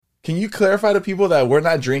Can you clarify to people that we're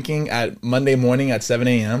not drinking at Monday morning at 7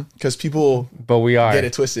 a.m.? Because people But we are. get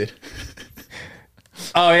it twisted.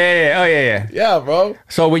 Oh yeah. Yeah, bro.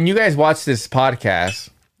 So when you guys watch this podcast,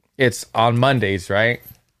 it's on Mondays, right?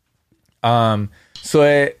 So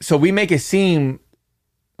we make it seem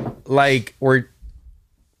like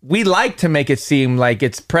we like to make it seem like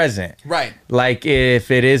it's present. Right. Like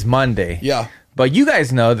if it is Monday. Yeah. But you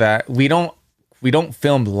guys know that we don't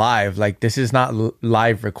film live. Like this is not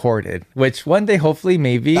live recorded, which one day, hopefully,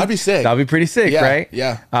 maybe That'd be sick. That'd be pretty sick, Yeah, right?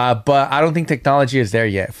 yeah. But I don't think technology is there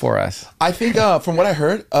yet for us. I think from what I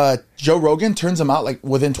heard, Joe Rogan turns them out like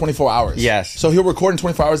within 24 hours. Yes. So he'll record in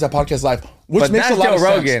 24 hours that podcast live, which But makes that's a lot Joe of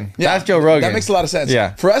Rogan. sense. That's Joe Rogan. That makes a lot of sense.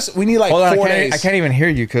 Yeah. For us, we need like Hold on, 4 I days. can't even hear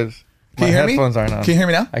you because Can my you hear me? headphones aren't on. Can you hear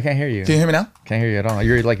me now? I can't hear you. Can you hear me now? Can't hear you at all.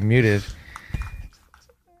 You're like muted.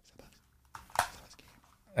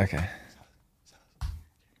 Okay.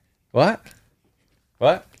 What?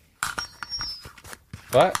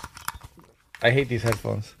 I hate these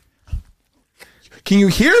headphones. Can you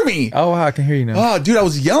hear me? Oh wow, I can hear you now. Oh, dude, I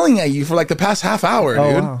was yelling at you for like the past half hour,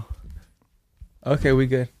 Oh dude. wow. Okay, we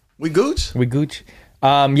good. We gooch? We gooch.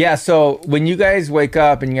 Yeah, so when you guys wake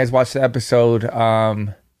up and you guys watch the episode,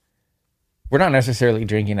 we're not necessarily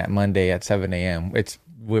drinking at Monday at 7 a.m.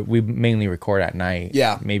 We mainly record at night.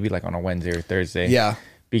 Yeah. Maybe like on a Wednesday or Thursday. Yeah.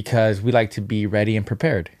 Because we like to be ready and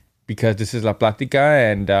prepared. Because this is La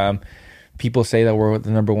Plática and people say that we're the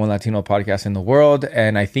number one Latino podcast in the world.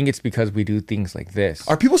 And I think it's because we do things like this.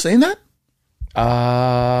 Are people saying that?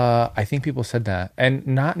 I think people said that. And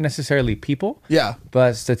not necessarily people. Yeah.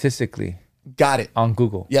 But statistically. Got it. On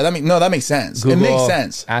Google. Yeah, that makes sense. Google, it makes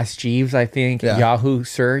sense. Ask Jeeves, I think. Yeah. Yahoo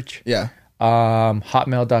search. Yeah.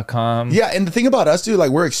 Hotmail.com. Yeah, and the thing about us, dude, like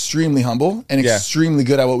we're extremely humble and Yeah. extremely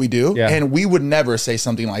good at what we do. Yeah. And we would never say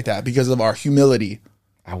something like that because of our humility.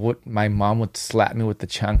 My mom would slap me with the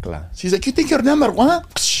chancla. She's like, you think you're number one?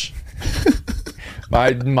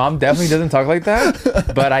 My mom definitely doesn't talk like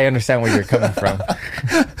that, but I understand where you're coming from.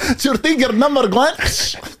 You think you're number one?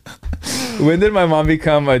 When did my mom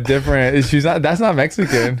become a different? That's not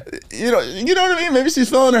Mexican. You know what I mean? Maybe she's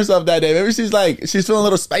feeling herself that day. Maybe she's feeling a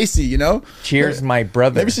little spicy, you know? Cheers, my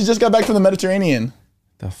brother. Maybe she just got back from the Mediterranean.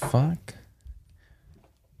 The fuck?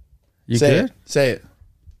 You Say good? it. Say it.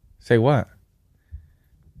 Say what?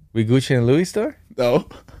 We Gucci and Louis store? No.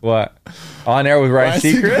 What? On air with Ryan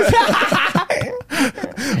Seacrest?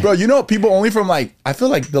 Bro, you know, people only from like, I feel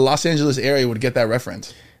like the Los Angeles area would get that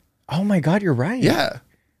reference. Oh my God, you're right. Yeah.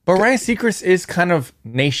 But Ryan Seacrest is kind of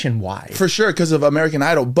nationwide. For sure, because of American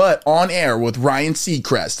Idol, but on air with Ryan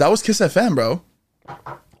Seacrest. That was Kiss FM, bro.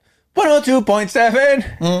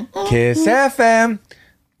 102.7 Kiss FM.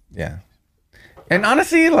 Yeah. And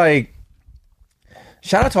honestly, like,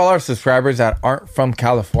 shout out to all our subscribers that aren't from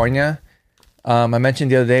California. I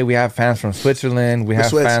mentioned the other day we have fans from Switzerland. We have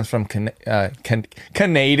Swiss. fans from Canada.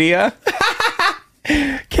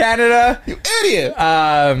 Canada. You idiot.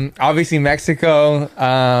 Obviously Mexico.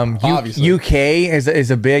 Obviously. UK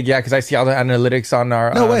is a big, yeah, because I see all the analytics on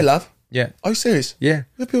our. No way, love. Yeah. Are you serious? Yeah.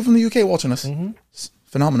 We have people from the UK watching us. It's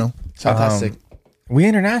phenomenal. It's fantastic. We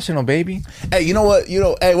international, baby. Hey, you know what?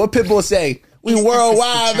 Hey, what Pitbull say? We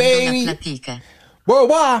worldwide, baby.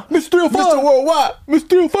 Worldwide, Mr. Mr. Worldwide.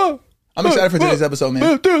 Mr. Fun. I'm excited for today's episode,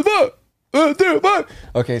 man.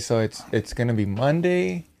 Okay, so it's gonna be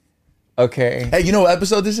Monday. Okay. Hey, you know what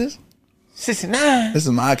episode this is? 69. This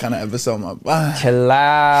is my kind of episode, my boy. Chill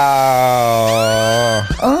out.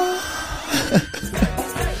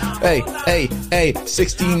 Hey,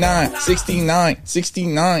 69.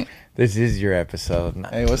 This is your episode.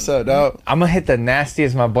 Hey, what's up, dog? I'm gonna hit the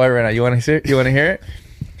nastiest, my boy, right now. You wanna hear? You wanna hear it?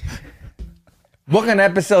 Welcome to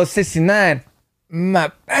episode 69.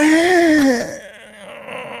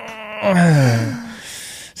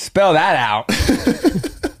 Spell that out.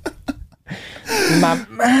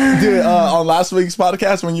 Dude, on last week's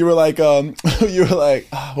podcast when you were like,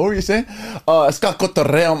 what were you saying? Ska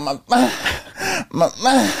cotorreo,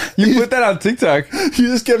 You put that on TikTok. You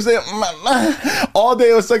just kept saying, all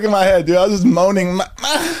day it was stuck in my head, dude. I was just moaning.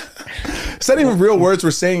 It's not even real words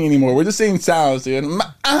we're saying anymore. We're just saying sounds, dude.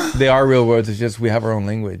 They are real words. It's just we have our own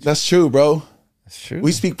language. That's true, bro. That's true.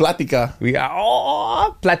 We speak plática. We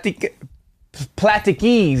are Platiquese.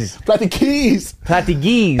 Platiquese. Platiquese.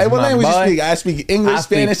 Hey, what my language boy. you speak? I speak English,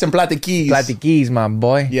 Spanish, and Platiquese. Platiquese, my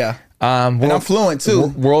boy. Yeah. And I'm fluent too.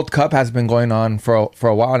 World Cup has been going on for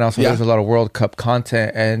a while now, so Yeah. there's a lot of World Cup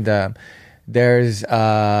content, and there's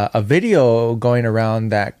a video going around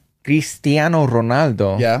that Cristiano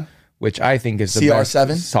Ronaldo, Yeah. which I think is the CR7?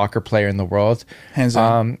 best soccer player in the world, Hands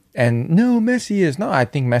down. and no, Messi is no. I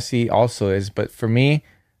think Messi also is, but for me,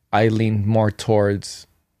 I lean more towards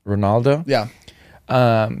Ronaldo. Yeah.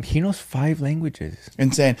 He knows 5 languages.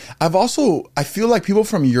 Insane. I feel like people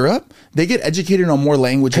from Europe, they get educated on more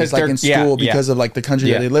languages like in school because of like the country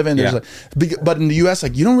that they live in. There's but in the US,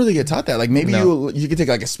 like you don't really get taught that. Like maybe you could take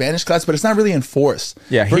like a Spanish class, but it's not really enforced.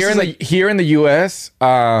 Yeah. Here in the US,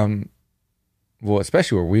 well,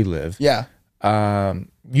 especially where we live. Yeah.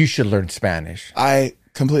 You should learn Spanish. I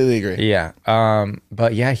completely agree. Yeah.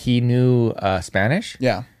 But yeah, he knew Spanish.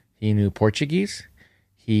 Yeah. He knew Portuguese.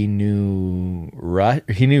 He knew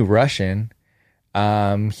Russian.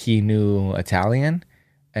 He knew Italian,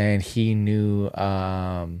 and he knew.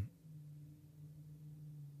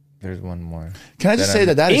 There's one more. Can I just say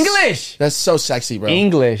that is English? That's so sexy, bro.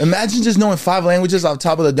 English. Imagine just knowing 5 languages off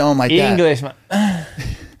top of the dome like English.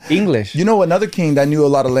 English. You know, another king that knew a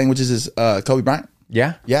lot of languages is Kobe Bryant.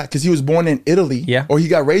 Yeah. Yeah, because he was born in Italy. Yeah. Or he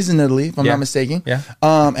got raised in Italy, if I'm not mistaken. Yeah.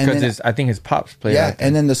 And because I think his pops played. Yeah,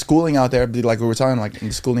 and then the schooling out there, like we were talking, like in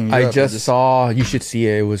the schooling in Europe. I just saw. You should see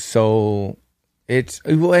it. It was so.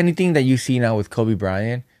 Anything that you see now with Kobe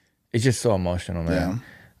Bryant, it's just so emotional, man.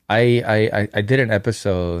 Yeah. I did an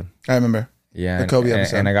episode. I remember. Yeah, the Kobe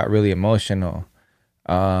episode, and I got really emotional,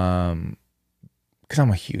 because I'm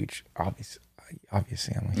a huge, obviously,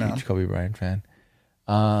 I'm a huge Kobe Bryant fan.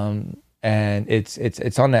 And it's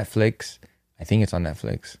on Netflix. I think it's on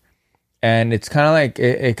Netflix. And it's kind of like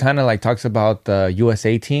it kind of like talks about the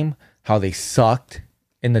USA team, how they sucked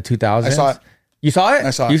in the 2000s. I saw it. You saw it?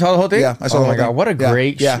 I saw it. You saw the whole thing? Yeah, I saw the whole thing. Oh my god, what a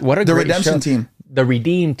great what a the great redemption show. team. The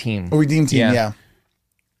Redeem Team. Redeem Team, yeah.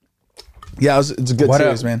 Yeah, it's a good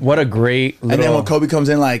series, man. What a great little... And then when Kobe comes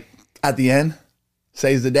in like at the end,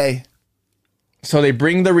 saves the day. So they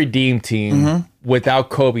bring the Redeem Team without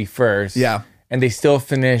Kobe first. Yeah. And they still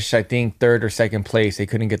finish, I think, 3rd or 2nd place. They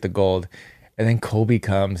couldn't get the gold. And then Kobe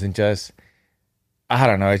comes and just, I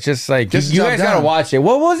don't know. It's just like, you guys got to watch it.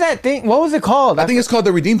 What was that thing? What was it called? I think it's called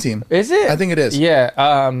the Redeem Team. Is it? I think it is.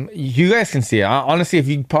 Yeah. You guys can see it. Honestly, if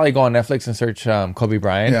you probably go on Netflix and search Kobe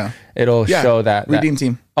Bryant, it'll show that. Redeem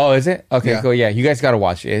Team. Oh, is it? Okay, cool. Yeah, you guys got to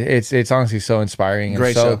watch it. It's honestly so inspiring.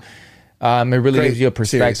 Great show. It really gives you a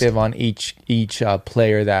perspective series on each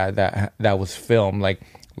player that was filmed, like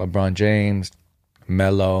LeBron James,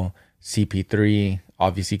 Melo, CP3,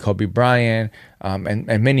 obviously Kobe Bryant,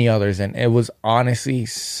 and many others. And it was honestly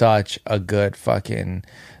such a good fucking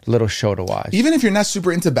little show to watch. Even if you're not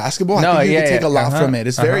super into basketball, I think you can take a lot from it.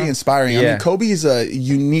 It's very inspiring. I mean, Kobe is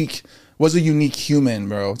was a unique human,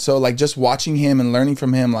 bro. So like just watching him and learning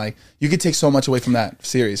from him, like you could take so much away from that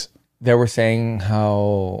series. They were saying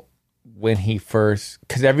how when he first,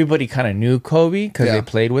 because everybody kind of knew Kobe because they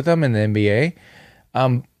played with him in the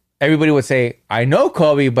NBA. Everybody would say, I know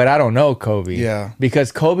Kobe, but I don't know Kobe. Yeah.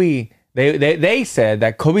 Because Kobe, they said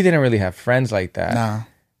that Kobe didn't really have friends like that. Nah.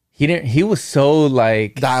 He was so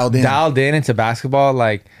like dialed in into basketball.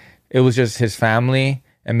 Like it was just his family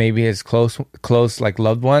and maybe his close like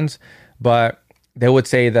loved ones. But they would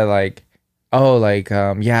say that like, oh, like,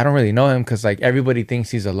 I don't really know him because like everybody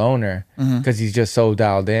thinks he's a loner because he's just so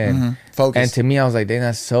dialed in. Focused. And to me, I was like, dang,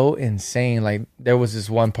 that's so insane. Like there was this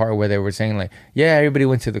one part where they were saying like, yeah, everybody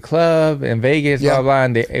went to the club in Vegas, blah, blah,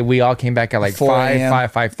 and we all came back at like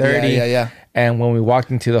 5:30. Yeah. And when we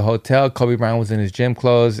walked into the hotel, Kobe Bryant was in his gym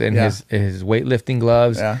clothes and his weightlifting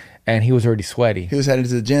gloves, and he was already sweaty. He was headed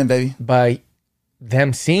to the gym, baby. But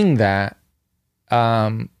them seeing that,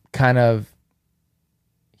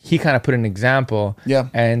 he kind of put an example. Yeah.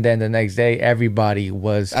 And then the next day, everybody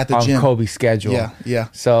was at the on gym. Kobe's schedule. Yeah.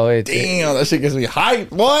 So that shit gets me hyped,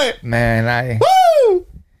 boy. Man, woo!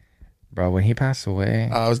 Bro, when he passed away,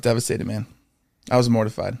 I was devastated, man. I was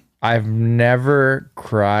mortified. I've never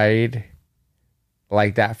cried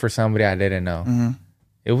like that for somebody I didn't know.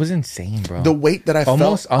 It was insane, bro. The weight that I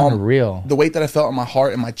almost felt unreal. The weight that I felt in my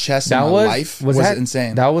heart and my chest and my life was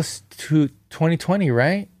insane. That was 2020,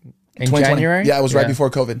 right? In 2020. January? Yeah, it was right before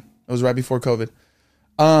COVID.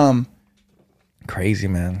 Crazy,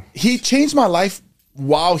 man. He changed my life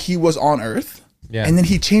while he was on Earth. Yeah. And then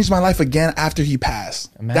he changed my life again after he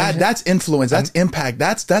passed. That's influence. That's impact.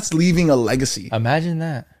 That's leaving a legacy. Imagine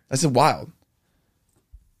that. That's wild.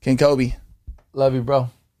 King Kobe. Love you, bro.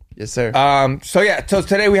 Yes, sir. So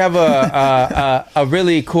today we have a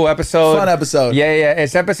really cool episode. Fun episode. Yeah.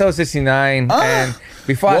 It's episode 69. And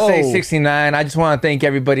before I say 69, I just want to thank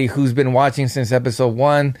everybody who's been watching since episode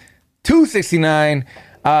 1 to 69.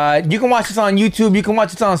 You can watch this on YouTube. You can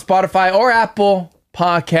watch this on Spotify or Apple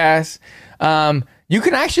Podcasts. You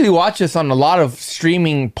can actually watch this on a lot of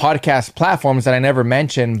streaming podcast platforms that I never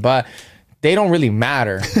mentioned, but they don't really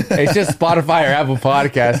matter. It's just Spotify or Apple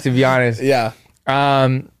Podcasts, to be honest. Yeah.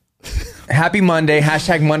 Happy Monday.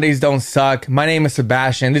 # Mondays don't suck. My name is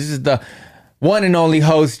Sebastian. This is the one and only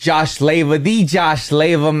host, Josh Leva, the Josh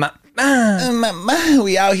Leva.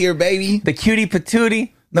 We out here, baby. The cutie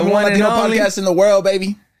patootie. The one Latino podcast in the world,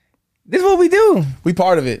 baby. This is what we do. We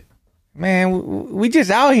part of it. Man, we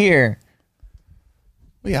just out here.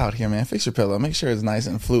 We out here, man. Fix your pillow. Make sure it's nice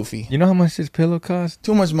and floofy. You know how much this pillow costs?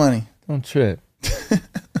 Too much money. Don't trip.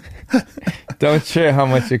 Don't trip how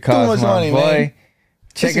much it costs, Too much my money, boy. man.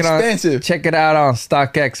 Check It's expensive. Check it out on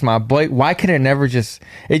StockX, my boy. Why could it never just?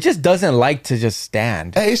 It just doesn't like to just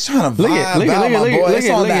stand. Hey, it's trying to vibe out, my boy. It's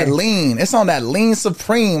on that lean. It's on that lean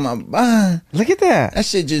supreme. Look at that. That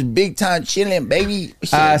shit just big time chilling, baby.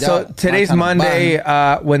 So today's Monday.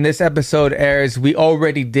 When this episode airs, we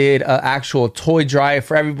already did an actual toy drive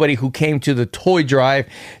for everybody who came to the toy drive.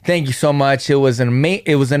 Thank you so much. It was an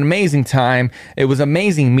amazing time. It was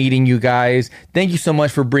amazing meeting you guys. Thank you so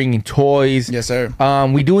much for bringing toys. Yes, sir.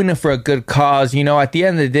 We doing it for a good cause. You know, at the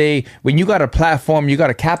end of the day, when you got a platform, you got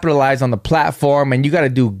to capitalize on the platform, and you got to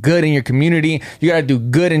do good in your community. You got to do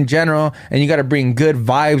good in general, and you got to bring good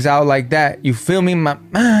vibes out like that. You feel me, my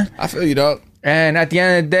man? I feel you, dog. And at the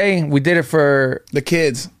end of the day, we did it for the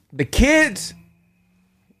kids. The kids.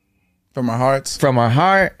 From our hearts. From our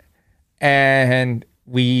heart. And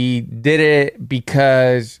we did it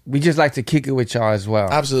because we just like to kick it with y'all as well.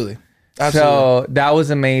 Absolutely. So that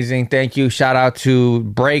was amazing. Thank you. Shout out to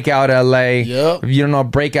Breakout LA. Yep. If you don't know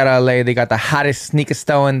Breakout LA, they got the hottest sneaker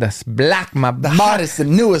store in the black, the hottest, the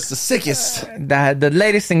newest, the sickest. The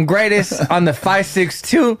latest and greatest on the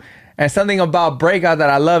 562. And something about Breakout that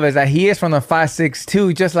I love is that he is from the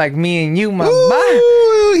 562, just like me and you, my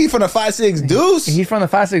boy. He from the 5'6" Deuce. He's from the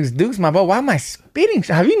 5'6" Deuce, my boy. Why am I spitting?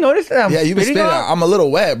 Have you noticed that I'm you've been spitting. I'm a little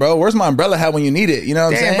wet, bro. Where's my umbrella hat when you need it? You know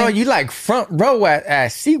what I'm saying? Bro, you like front row at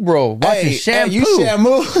SeaWorld watching shampoo. Hey, you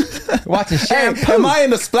shampoo. Watching shampoo. Hey, am I in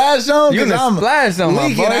the splash zone? You in the splash zone,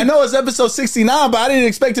 leaking. My boy. I know it's episode 69, but I didn't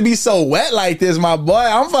expect to be so wet like this, my boy.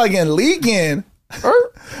 I'm fucking leaking.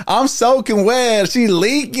 I'm soaking wet. She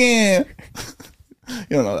leaking. You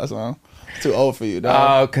don't know that song. Too old for you, dog.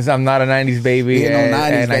 Oh, because I'm not a 90s baby. And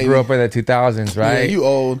I grew up in the 2000s, right? Yeah, you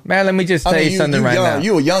old. Man, let me just tell you something right now.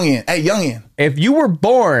 You a youngin'. Hey, youngin'. If you were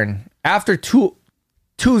born after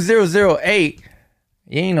 2008,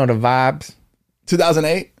 you ain't know the vibes.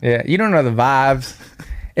 2008? Yeah, you don't know the vibes.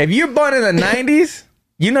 If you're born in the 90s,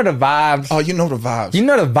 you know the vibes. Oh, you know the vibes. You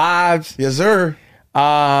know the vibes. Yes, sir.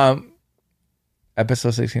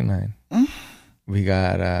 Episode 69. We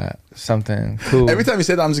got something cool. Every time you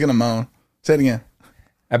say that, I'm just gonna moan. Say it again.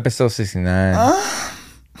 Episode 69.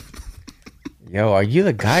 Yo, are you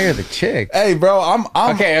the guy or the chick? Hey, bro, I'm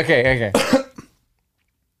Okay.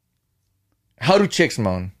 How do chicks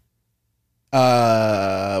moan?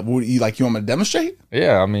 Would you want me to demonstrate?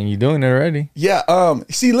 Yeah, I mean, you're doing it already. Yeah.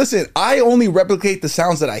 See, listen, I only replicate the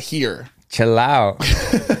sounds that I hear. Chill out.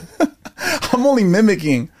 I'm only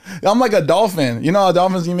mimicking. I'm like a dolphin. You know how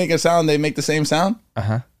dolphins, you make a sound, they make the same sound?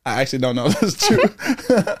 Uh-huh. I actually don't know if that's true.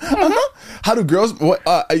 How do girls,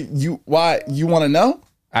 why you want to know?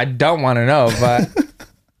 I don't want to know, but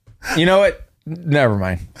you know what? Never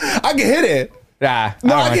mind. I can hit it. I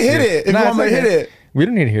can hit it if you want me to hit it. We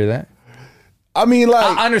don't need to hear that. I mean,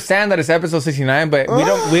 like, I understand that it's episode 69, but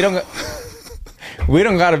we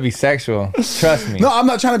don't gotta be sexual. Trust me. No, I'm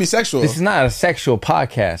not trying to be sexual. This is not a sexual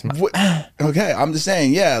podcast. Okay, I'm just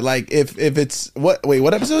saying, yeah, like if it's what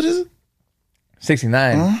episode is it?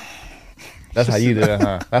 69. That's how you do it,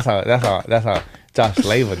 huh? That's how Josh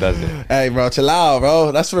Leva does it. Hey, bro, chill out,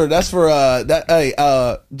 bro. That's for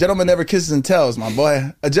gentleman never kisses and tells, my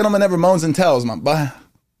boy. A gentleman never moans and tells, my boy.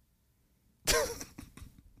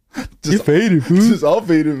 You faded, fool. Just all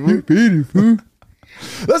faded, fool. You faded, fool.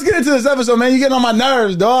 Let's get into this episode, man. You getting on my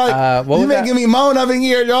nerves, dog. You making me moan up in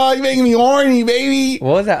here, dog. You making me horny, baby.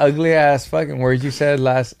 What was that ugly ass fucking word you said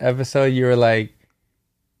last episode? You were like,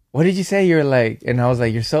 what did you say? You were like, and I was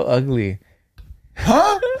like, you're so ugly.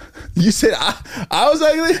 Huh? You said I was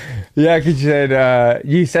ugly? Yeah, because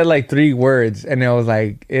you said like 3 words, and it was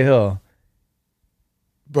like, ew.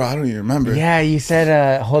 Bro, I don't even remember. Yeah, you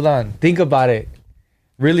said, hold on. Think about it.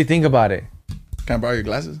 Really think about it. Can I borrow your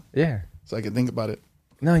glasses? Yeah. So I can think about it.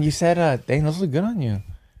 No, you said, dang, those look good on you.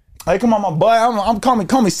 Hey, come on, my boy. I'm call me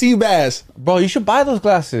Seabass. Bro, you should buy those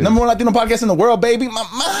glasses. #1 Latino podcast in the world, baby.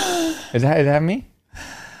 Is that me?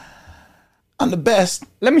 I'm the best.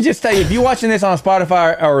 Let me just tell you, if you're watching this on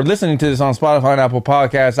Spotify or listening to this on Spotify and Apple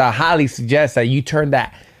Podcasts, I highly suggest that you turn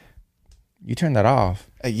that off.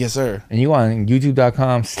 Hey, yes, sir. And you on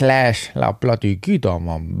youtube.com/La Platiquita,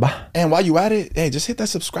 mamba. And while you at it, hey, just hit that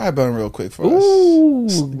subscribe button real quick for us. Ooh.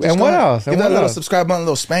 And what else? Give that little subscribe button a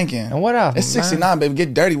little spanking. And what else? It's 69, baby.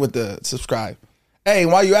 Get dirty with the subscribe. Hey,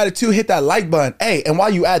 and while you at it too, hit that like button. Hey, and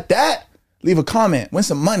while you at that, leave a comment, win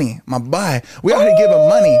some money. My boy, we out here giving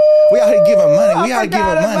money. We out here giving money. We out here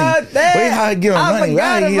giving money. We out here giving money. We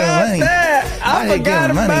out here giving money. Out here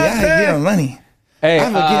giving money. Out here giving money. Hey,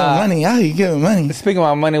 out here giving money. Out here giving money. Speaking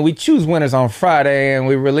about money, we choose winners on Friday and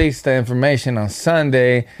we release the information on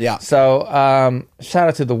Sunday. Yeah. So shout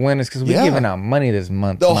out to the winners because we're giving out money this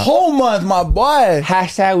month. The whole month, my boy.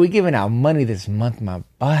 Hashtag we giving out money this month, my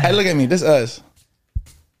boy. Hey, look at me. This us.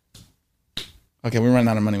 Okay, we're running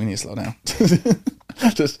out of money. We need to slow down.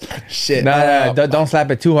 Just shit. No, don't slap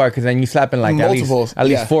it too hard because then you slapping like multiples. at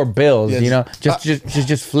least 4 bills. You know,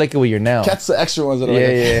 just flick it with your nail. Catch the extra ones.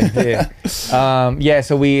 Yeah.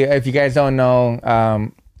 So if you guys don't know,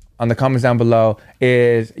 on the comments down below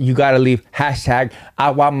is you gotta leave hashtag I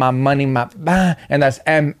want my money, my bah, and that's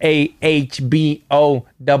MAHBOII.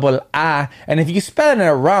 And if you spelling it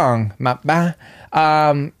wrong, my bah,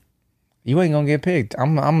 you ain't gonna get picked.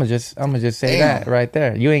 I'm gonna just say that right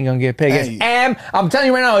there. You ain't gonna get picked. It's I'm telling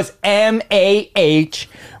you right now, it's MAHBOII.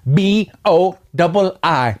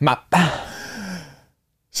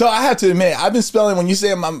 So I have to admit, I've been spelling when you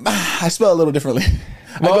say I spell a little differently.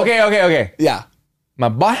 Well, okay. Yeah. My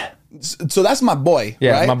boy. So that's my boy.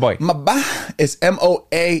 Yeah, right? my boy. My boy is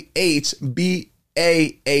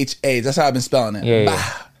MOAHBAHA. That's how I've been spelling it. Yeah. You know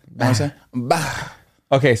what I'm saying? Bah.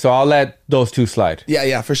 Okay, so I'll let those two slide.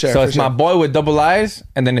 Yeah, for sure. So it's my boy with double I's,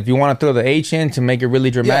 and then if you want to throw the H in to make it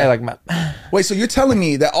really dramatic, like my. Wait, so you're telling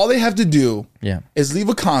me that all they have to do is leave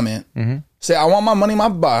a comment, say I want my money, my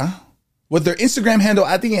ba, with their Instagram handle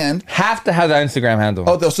at the end. Have to have that Instagram handle.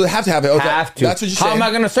 Oh, so they have to have it. Okay. Have to. That's what you're saying. How am I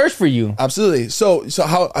going to search for you? Absolutely. So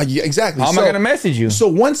how exactly? How am I going to message you? So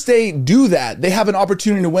once they do that, they have an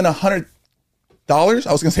opportunity to win $100. I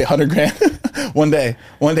was gonna say $100,000. One day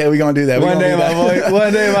we're gonna do that. One day, my boy.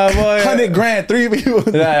 $100,000. 3 people.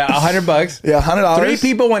 $100. Yeah, $100. 3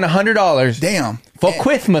 people win $100. Damn. For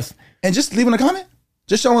Christmas. And just leaving a comment,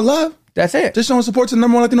 just showing love. That's it. Just showing support to the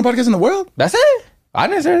 #1 Latino podcast in the world. That's it. I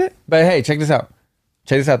didn't say it. But hey, check this out.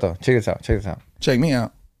 Check me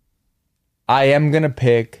out. I am gonna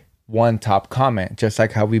pick one top comment, just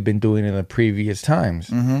like how we've been doing in the previous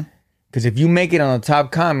times. Because if you make it on the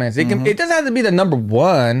top comments, it doesn't have to be the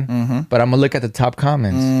 #1, but I'm going to look at the top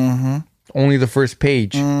comments. Only the first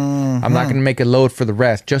page. I'm not going to make it load for the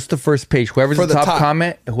rest. Just the first page. Whoever's the top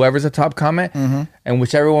comment, and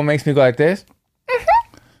whichever one makes me go like this,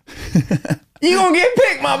 you going to get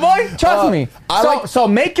picked, my boy. Trust me. So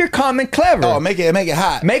make your comment clever. Oh, make it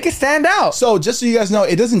hot. Make it stand out. So just so you guys know,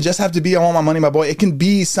 it doesn't just have to be I want my money, my boy. It can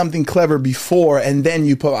be something clever before, and then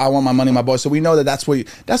you put I want my money, my boy. So we know that's where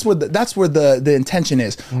the intention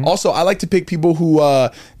is. Also, I like to pick people who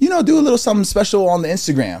do a little something special on the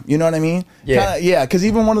Instagram. You know what I mean? Yeah. Because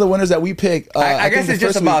even one of the winners that we pick, I guess it's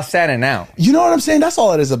just about standing out. You know what I'm saying? That's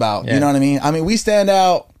all it is about. Yeah. You know what I mean? I mean, we stand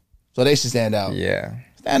out, so they should stand out. Yeah.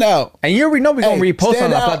 Stand out. And you already know we're going to repost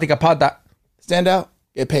on La Platica Pod. Stand out,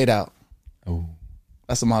 get paid out. Ooh.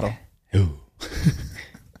 That's the motto. Ooh.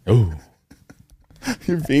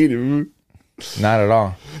 You're fading, Not at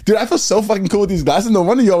all. Dude, I feel so fucking cool with these glasses. No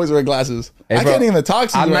wonder you always wear glasses. Hey, I can't even talk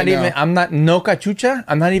to you now. I'm not, no cachucha.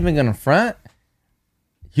 I'm not even going to front.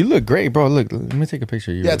 You look great, bro. Look, let me take a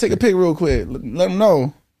picture of you. Yeah, take a pic real quick. Let them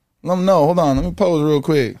know. Hold on. Let me pose real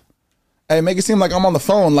quick. Hey, make it seem like I'm on the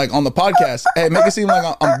phone, like on the podcast. Hey, make it seem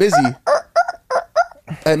like I'm busy.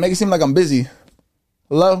 Hey, make it seem like I'm busy.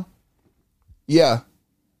 Hello? Yeah.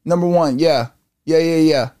 #1. Yeah.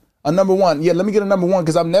 A #1. Yeah, let me get a #1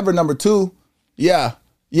 because I'm never #2. Yeah.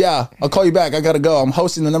 I'll call you back. I got to go. I'm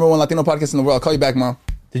hosting the #1 Latino podcast in the world. I'll call you back, Mom.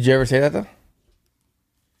 Did you ever say that, though?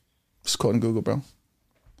 Just quoting Google, bro.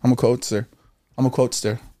 I'm a quotester.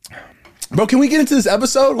 Bro, can we get into this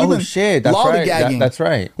episode? Shit. That's right. That's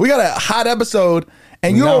right. We got a hot episode,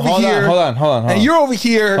 and you're over here. Hold on. And you're over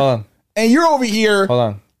here. Hold on. And you're over here. Hold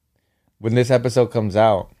on. When this episode comes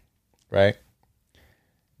out, right,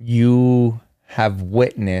 you have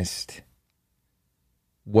witnessed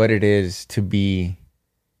what it is to be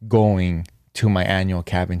going to my annual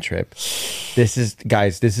cabin trip. This is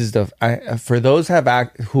for those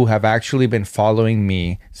who have actually been following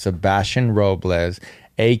me, Sebastian Robles,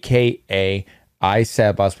 aka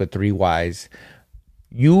Sebas with 3 Ys.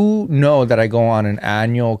 You know that I go on an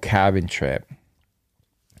annual cabin trip.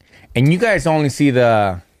 And you guys only see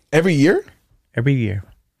every year? Every year.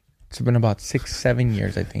 It's been about 6-7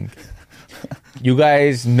 years, I think. You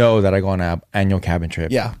guys know that I go on an annual cabin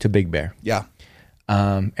trip to Big Bear. Yeah.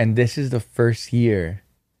 And this is the first year.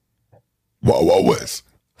 What was?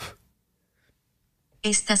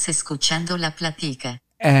 Estás escuchando La Platica.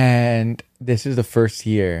 And this is the first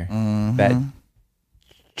year that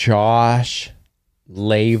Josh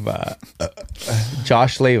Leyva.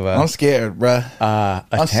 Josh Leyva. I'm scared, bruh.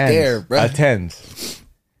 I'm scared, bruh. Attends.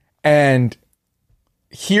 And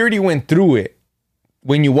he already went through it.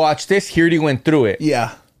 When you watch this, he already went through it.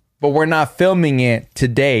 Yeah. But we're not filming it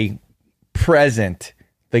today, present,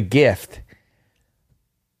 the gift.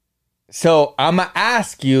 So I'm going to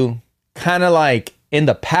ask you kind of like in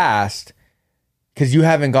the past, because you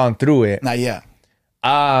haven't gone through it. Not yet.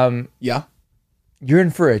 Yeah. You're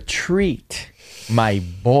in for a treat, my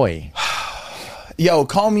boy. Yo,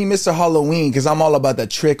 call me Mr. Halloween because I'm all about the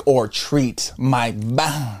trick or treat, my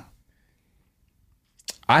bang.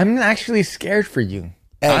 I'm actually scared for you.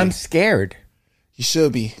 Hey, I'm scared. You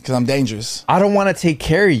should be because I'm dangerous. I don't want to take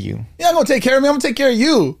care of you. You're not going to take care of me. I'm going to take care of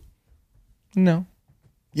you. No.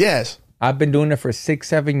 Yes. I've been doing it for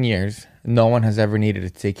 6-7 years. No one has ever needed to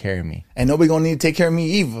take care of me. And nobody going to need to take care of me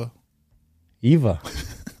either. Eva.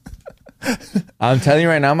 I'm telling you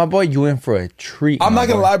right now, my boy, you in for a treat. I'm not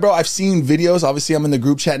going to lie, bro. I've seen videos. Obviously, I'm in the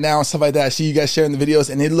group chat now and stuff like that. I see you guys sharing the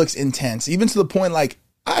videos and it looks intense. Even to the point like,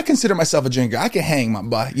 I consider myself a drinker. I can hang, my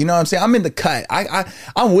boy. You know what I'm saying? I'm in the cut.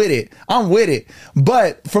 I'm with it. I'm with it.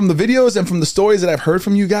 But from the videos and from the stories that I've heard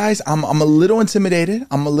from you guys, I'm a little intimidated.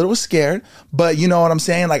 I'm a little scared. But you know what I'm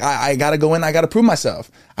saying? Like I gotta go in. I gotta prove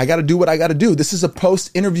myself. I gotta do what I gotta do. This is a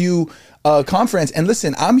post-interview conference. And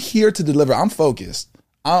listen, I'm here to deliver. I'm focused.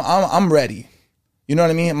 I'm ready. You know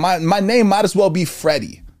what I mean? My name might as well be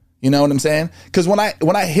Freddie. You know what I'm saying? Because when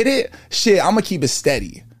I hit it, shit, I'm gonna keep it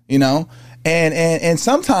steady. You know. And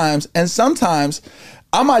sometimes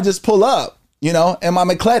I might just pull up, you know, in my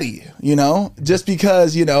McCletty, you know, just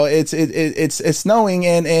because, you know, it's snowing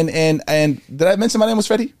and did I mention my name was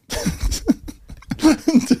Freddie?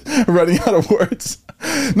 Running out of words.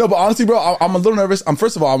 No, but honestly, bro, I'm a little nervous.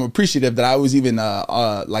 First of all, I'm appreciative that I was even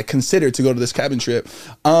like considered to go to this cabin trip.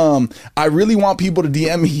 I really want people to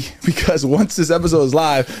DM me because once this episode is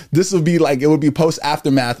live, this will be like, it would be post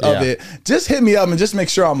aftermath of it. Just hit me up and just make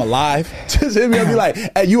sure I'm alive. Just hit me up and be like,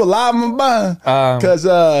 hey, you alive, my boy?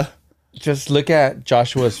 Because just look at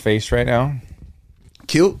Joshua's face right now.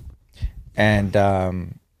 Cute. And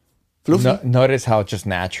notice how just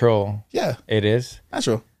natural it is.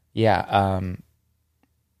 Natural. Yeah.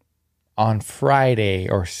 On Friday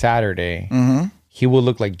or Saturday, he will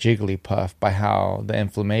look like Jigglypuff by how the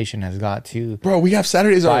inflammation has got to. Bro, we have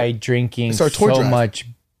Saturdays by drinking so much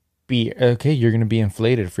beer. Okay, you're gonna be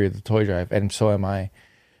inflated for the toy drive, and so am I.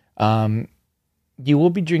 You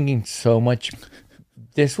will be drinking so much.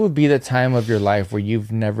 This will be the time of your life where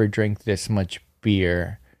you've never drank this much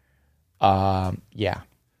beer. Yeah.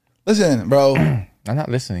 Listen, bro. I'm not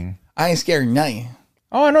listening. I ain't scared of nothing.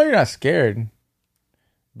 Oh, I know you're not scared,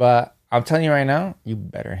 but I'm telling you right now, you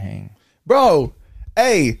better hang. Bro,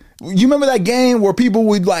 hey, you remember that game where people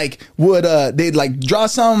would they'd like draw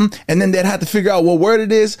something and then they'd have to figure out what word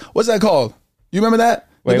it is? What's that called? You remember that?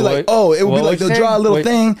 They'd be like, oh, it would be like they'll draw a little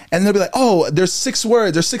thing and they'll be like, oh, there's 6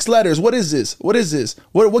 words, there's 6 letters. What is this? What is this?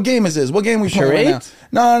 What game is this? What game we playing right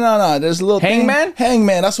now? No. There's a little Hangman?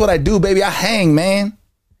 Hangman. That's what I do, baby. I hang, man.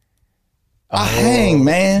 I hang,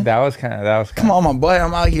 man. That was kind of. Come on, my boy.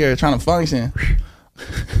 I'm out here trying to function.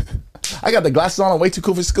 I got the glasses on. I'm way too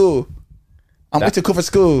cool for school. Way too cool for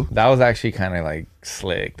school. That was actually kind of like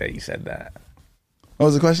slick that you said that. What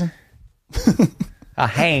was the question? I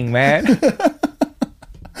hang, man.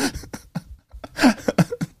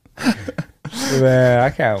 Man, I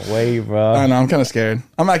can't wait, bro. I know. I'm kind of scared.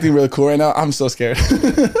 I'm acting really cool right now. I'm so scared.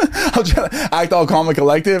 I'm trying to act all calm and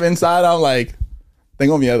collective. Inside, I'm like,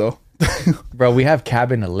 tengo miedo. Bro, we have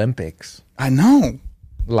cabin Olympics. I know.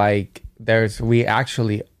 Like, we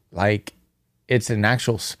actually, like, it's an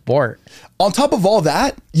actual sport. On top of all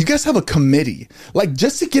that, you guys have a committee. Like,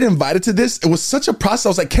 just to get invited to this, it was such a process. I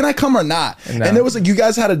was like, can I come or not? No. And it was like, you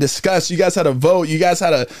guys had to discuss, you guys had to vote, you guys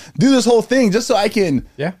had to do this whole thing just so I can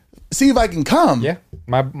see if I can come. Yeah.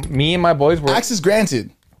 Me and my boys were... Access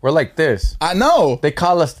granted. We're like this. I know. They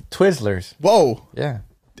call us the Twizzlers. Whoa. Yeah.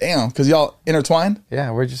 Damn, because y'all intertwined? Yeah,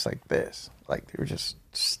 we're just like this. Like, they were just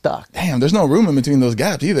stuck. Damn, there's no room in between those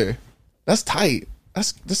gaps either. That's tight.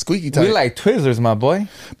 That's squeaky tight. We like Twizzlers, my boy.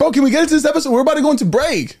 Bro, can we get into this episode? We're about to go into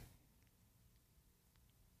break.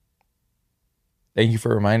 Thank you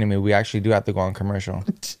for reminding me. We actually do have to go on commercial.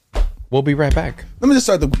 We'll be right back. Let me just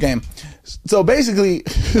start the game. So basically...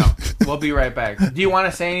 No, we'll be right back. Do you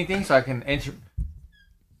want to say anything so I can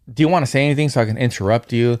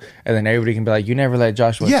interrupt you? And then everybody can be like, you never let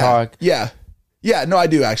Joshua talk. Yeah. No, I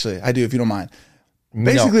do actually. I do, if you don't mind.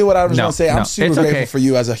 Basically, what I was going to say, I'm super grateful for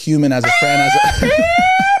you as a human, as a friend, as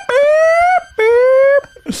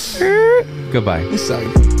a... Goodbye. You suck.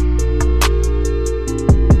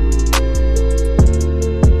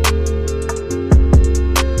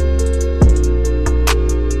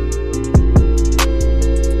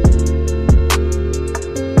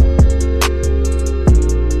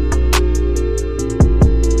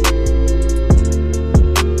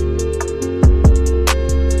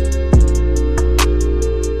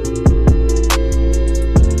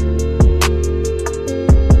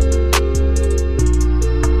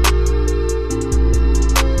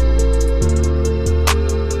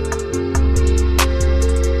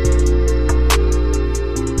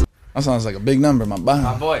 That sounds like a big number, my boy.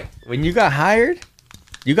 My boy, when you got hired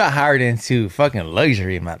into fucking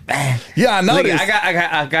luxury, my man. Yeah, I noticed. Look,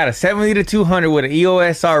 I got a 70 to 200 with an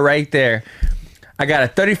EOS R right there. I got a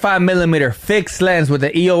 35 millimeter fixed lens with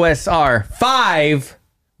an EOS R 5,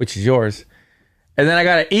 which is yours. And then I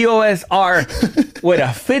got an EOS R with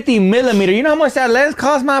a 50 millimeter. You know how much that lens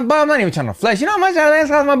costs, my boy? I'm not even trying to flex. You know how much that lens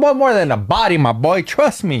costs, my boy? More than the body, my boy.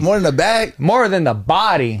 Trust me. More than the bag? More than the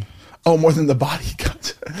body. Oh, more than the body.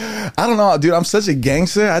 Gotcha. I don't know, dude. I'm such a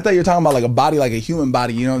gangster. I thought you were talking about like a body, like a human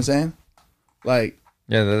body. You know what I'm saying? Like.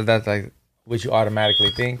 Yeah, that's like what you automatically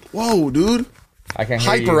think. Whoa, dude. I can't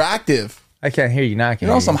hear Hyperactive. I can't hear you now. You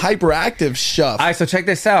know, some hyperactive stuff. All right, so check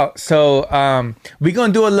this out. So we're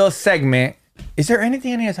going to do a little segment. Is there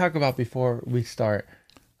anything I need to talk about before we start?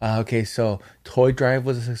 Okay, so Toy Drive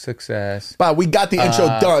was a success. But we got the intro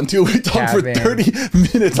done, too. We talked for 30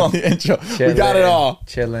 minutes on the intro. We got it all.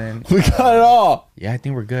 Chilling. We got it all. Yeah, I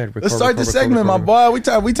think we're good. Let's start the segment, my boy. We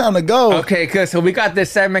time to go. Okay, good. So we got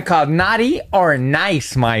this segment called Naughty or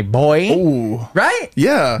Nice, my boy. Ooh. Right?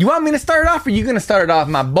 Yeah. You want me to start it off, or you going to start it off,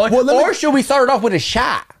 my boy? Well, or should we start it off with a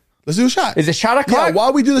shot? Let's do a shot. Is it shot o'clock? Yeah,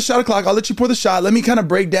 while we do the shot o'clock, I'll let you pour the shot. Let me kind of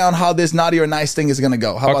break down how this naughty or nice thing is going to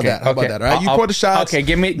go. How about that? How about that? All right, you pour the shots. Okay,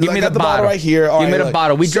 give me the bottle right here. Give me the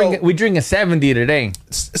bottle. We drink a 70 today.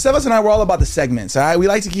 Sebas and I, we're all about the segments, all right? We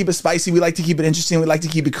like to keep it spicy. We like to keep it interesting. We like to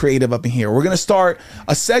keep it creative up in here. We're going to start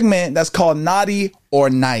a segment that's called Naughty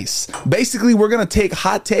or Nice. Basically, we're going to take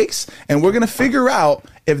hot takes and we're going to figure out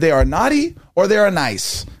if they are naughty or they are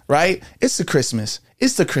nice, right? It's the Christmas.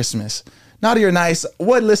 Naughty or nice,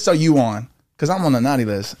 what list are you on? Because I'm on the naughty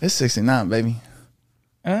list. It's 69, baby.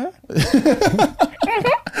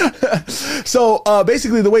 So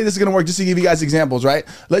basically the way this is going to work, just to give you guys examples, right?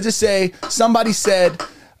 Let's just say somebody said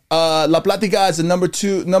La Platica is the number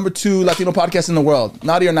two Latino podcast in the world.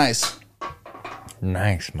 Naughty or nice?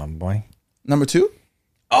 Nice, my boy. Number 2?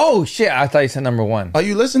 Oh, shit. I thought you said number 1. Are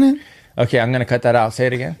you listening? Okay, I'm going to cut that out. Say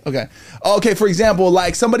it again. Okay, for example,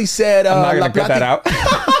 like somebody said... I'm not going to cut that out.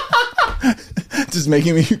 Just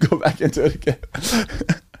making me go back into it again.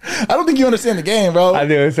 I don't think you understand the game, bro. I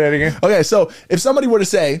do. Say it again. Okay, so if somebody were to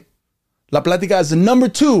say, La Platica is the number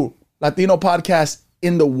 2 Latino podcast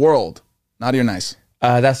in the world, naughty or nice?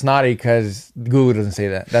 That's naughty because Google doesn't say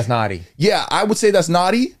that. That's naughty. Yeah, I would say that's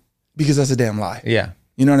naughty because that's a damn lie. Yeah.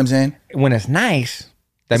 You know what I'm saying? When it's nice,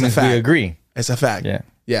 that means we agree. It's a fact.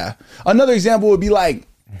 Yeah. Another example would be like,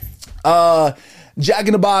 Jack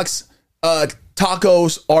in the Box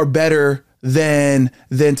tacos are better than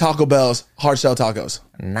Taco Bell's hard shell tacos.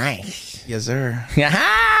 Nice. Yes, sir.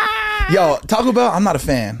 Yo, Taco Bell, I'm not a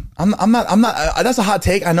fan. I'm not. That's a hot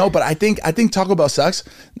take, I know, but I think Taco Bell sucks.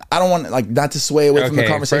 I don't want like that to sway away from the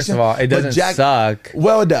conversation. First of all, it doesn't suck.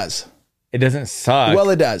 Well, it does. It doesn't suck. Well,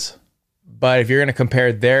 it does. But if you're gonna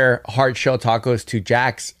compare their hard shell tacos to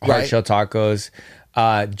Jack's hard shell tacos,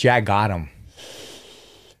 Jack got them.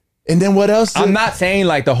 And then what else? I'm not saying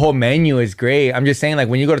like the whole menu is great. I'm just saying like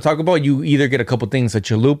when you go to Taco Bell, you either get a couple things, a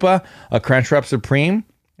chalupa, a Crunchwrap Supreme,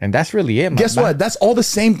 and that's really it. Guess what? That's all the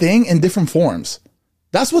same thing in different forms.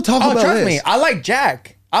 That's what Taco Bell is. Trust me, I like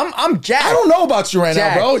Jack. I'm Jack. I don't know about you right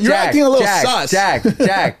now, bro. You're acting a little sus. Jack.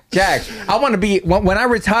 I want to be when I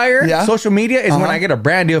retire. Social media is when I get a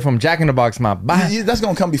brand deal from Jack in the Box. That's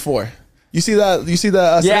gonna come before. You see that? You see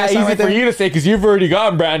the? Yeah, easy right for you to say because you've already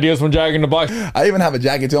gotten brand deals from Jack in the Box. I even have a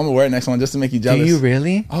jacket too. I'm gonna wear it next one just to make you jealous. Do you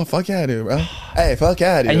really? Oh fuck yeah, dude, bro. Hey, fuck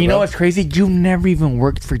yeah, dude. And you know what's crazy? You never even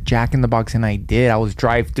worked for Jack in the Box, and I did. I was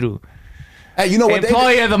drive-through. Hey, you know what?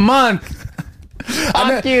 Employee of the month.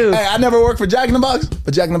 Fuck you. Hey, I never worked for Jack in the Box,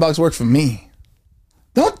 but Jack in the Box worked for me.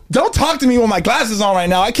 Don't talk to me with my glasses on right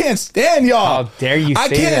now. I can't stand y'all. How dare you say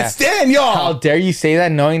that? I can't stand y'all. How dare you say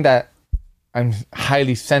that knowing that I'm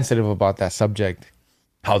highly sensitive about that subject?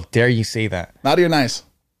 How dare you say that? Naughty or nice?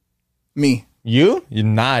 Me. You're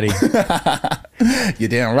naughty. You're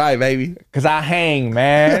damn right, baby. Because I hang,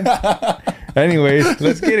 man. Anyways,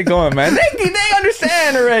 let's get it going, man. They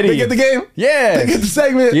understand already. They get the game? Yeah. They get the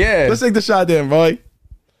segment? Yeah. Let's take the shot then, boy.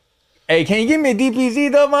 Hey, can you give me a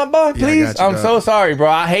DPZ though, my boy? Please? Yeah, I'm so sorry, bro.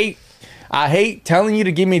 I hate telling you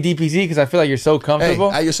to give me a DPZ because I feel like you're so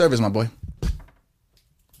comfortable. Hey, at your service, my boy.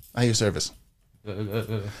 At your service.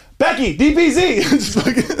 Becky, DPZ. Just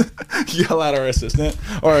fucking yell at our assistant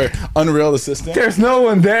or Unreal assistant. There's no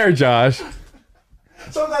one there, Josh.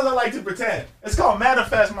 Sometimes I like to pretend. It's called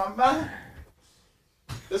manifest, my man.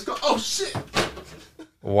 Let's go. Oh shit!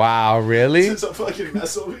 Wow, really? It's a fucking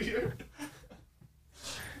mess over here.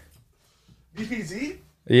 DPZ?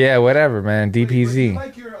 Yeah, whatever, man. DPZ.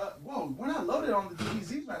 Like your, whoa, we're not loaded on the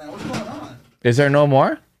DPZs right now. What's going on? Is there no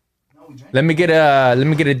more? No, we drank. Let me get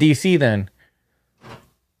a DC then.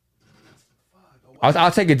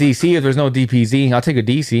 I'll take a DC if there's no DPZ. I'll take a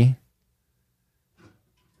DC.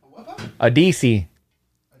 A DC.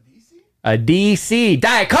 A DC.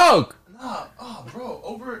 Diet Coke. Nah, oh,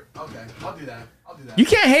 bro, okay, I'll do that. You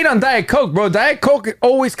can't hate on Diet Coke, bro. Diet Coke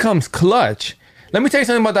always comes clutch. Let me tell you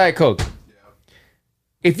something about Diet Coke. Yeah.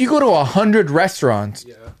 If you go to 100 restaurants,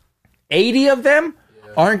 80 of them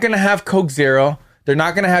aren't going to have Coke Zero. They're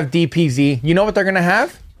not going to have DPZ. You know what they're going to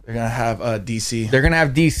have? They're going to have DC. They're going to have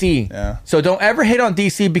DC. Yeah. So don't ever hate on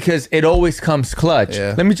DC because it always comes clutch.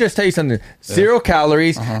 Yeah. Let me just tell you something. 0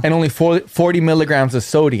 calories and only 40 milligrams of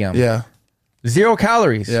sodium. Yeah. 0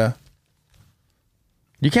 calories. Yeah.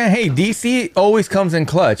 You can't hate. DC always comes in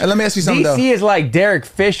clutch. And let me ask you something, DC is like Derek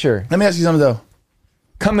Fisher. Let me ask you something, though.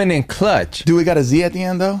 Coming in clutch. Do we got a Z at the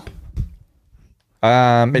end, though?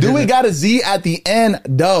 Do we got a Z at the end,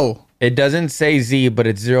 though? It doesn't say Z, but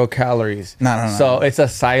it's 0 calories. No. So it's a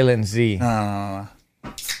silent Z. No.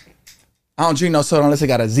 I don't drink no soda unless it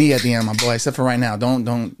got a Z at the end, my boy. Except for right now.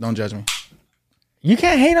 Don't judge me. You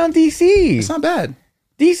can't hate on DC. It's not bad.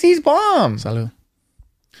 DC's bomb. Salud.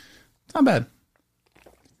 It's not bad.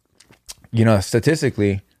 You know,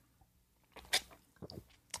 statistically,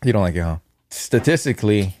 you don't like it, huh?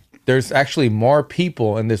 Statistically, there's actually more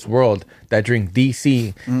people in this world that drink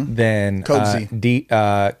DC than Coke Z.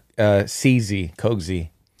 CZ, Coke Z.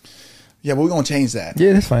 Yeah, but we're gonna change that.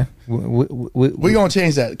 Yeah, that's fine. We're gonna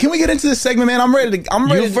change that. Can we get into this segment, man? I'm ready.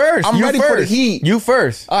 You first. I'm ready for the heat. You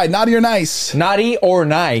first. All right, naughty or nice? Naughty or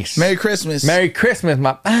nice? Merry Christmas. Merry Christmas,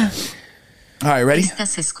 my. All right, ready?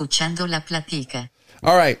 Estás escuchando La Platica.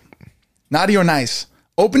 All right, naughty or nice?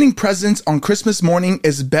 Opening presents on Christmas morning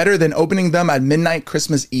is better than opening them at midnight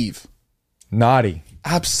Christmas Eve. Naughty.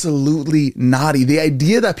 Absolutely naughty. The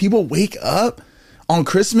idea that people wake up on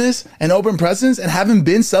Christmas and open presents and haven't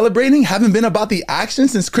been celebrating, haven't been about the action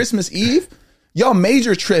since Christmas Eve, y'all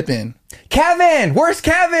major tripping. Kevin, where's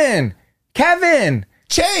Kevin? Kevin,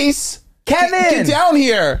 Chase, Kevin, get down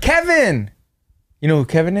here. Kevin. You know who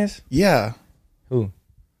Kevin is? Yeah, Who?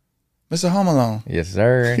 Mr. Home Alone. Yes,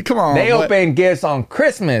 sir. Come on, They what? open gifts on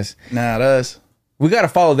Christmas. Nah, that's We got to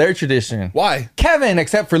follow their tradition. why Kevin,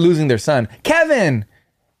 except for losing their son. Kevin.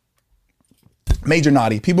 major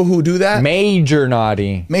naughty. People who do that, Major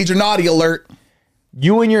naughty. major naughty alert.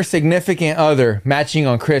 You and your significant other matching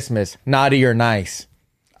on Christmas. Naughty or nice.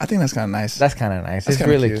 I think that's kind of nice. That's kind of nice. That's It's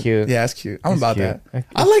kinda really cute. Yeah, it's cute. I'm about cute. that.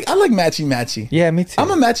 I like matchy. Yeah, me too. I'm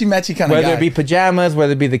a matchy kind of guy. Whether it be pajamas,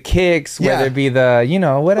 whether it be the kicks, Yeah. whether it be the,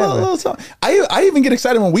 whatever. Well, a little something. I even get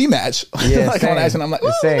excited when we match. Yeah, like same. on ice, and I'm like,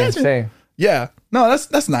 oh, Same, matching. same. Yeah, no,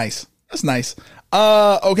 that's nice. That's nice.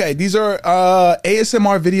 Okay, these are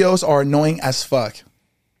ASMR videos are annoying as fuck.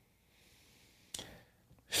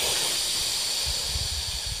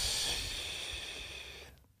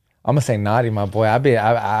 I'm gonna say naughty, my boy.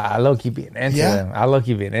 I low key being into them. I low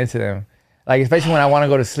key being into them. Like, especially when I want to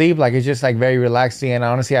go to sleep, like it's just like very relaxing. And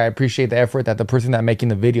honestly, I appreciate the effort that the person that making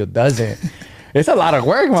the video does it. It's a lot of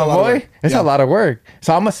work, my boy. It's a lot of work.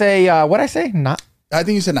 So I'm gonna say, what'd I say? Not. I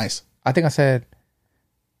think you said nice. I think I said.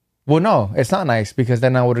 Well, no, it's not nice because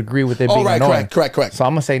then I would agree with it being annoying. Correct. So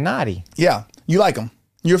I'm gonna say naughty. Yeah, you like them.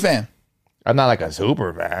 You're a fan. I'm not like a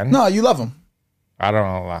super fan. No, you love them. I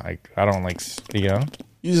don't like.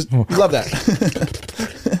 You love that.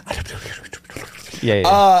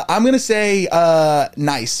 Yeah. I'm gonna say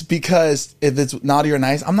nice because if it's naughty or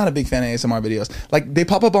nice, I'm not a big fan of ASMR videos. Like they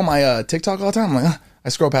pop up on my TikTok all the time. I'm like, I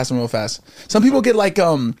scroll past them real fast. Some people get like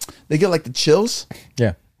they get like the chills.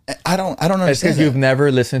 Yeah. I don't It's understand. because That. you've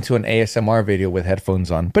never listened to an ASMR video with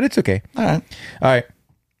headphones on, but it's okay. All right. All right.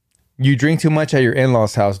 You drink too much at your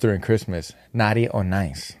in-laws' house during Christmas. Naughty or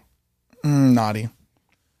nice? Naughty.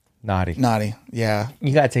 Naughty. Yeah.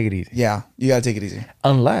 You gotta take it easy. Yeah. You gotta take it easy.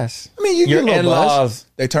 Unless I mean, you your get a little in-laws buzz.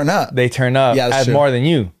 They turn up. Yeah, that's as true. more than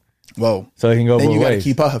you, Whoa. so it can go Then both you gotta ways.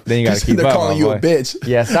 keep up. Then you gotta keep They're up. calling my you boy. a bitch.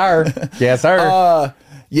 Yes, sir. Yes, sir.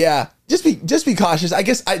 Yeah. Just be cautious. I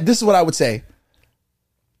guess this is what I would say.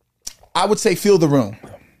 I would say feel the room.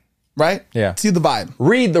 Right? Yeah. See the vibe.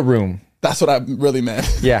 Read the room. That's what I really meant.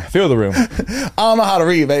 Yeah, feel the room. I don't know how to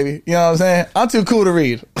read, baby. You know what I'm saying? I'm too cool to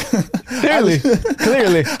read. Clearly.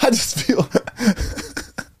 I just feel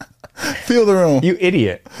the room. You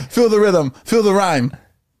idiot. Feel the rhythm. Feel the rhyme.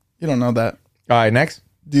 You don't know that. All right, next.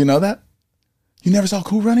 Do you know that? You never saw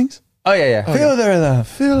Cool Runnings? Oh, yeah. Feel the rhythm.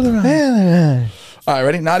 Feel the rhyme. All right,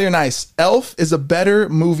 ready? Naughty or nice? Elf is a better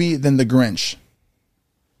movie than The Grinch.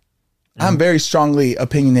 I'm very strongly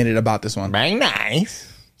opinionated about this one. Very nice.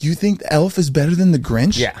 You think Elf is better than The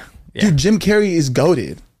Grinch? Yeah. Dude, Jim Carrey is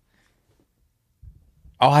goated.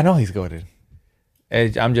 Oh, I know he's goated.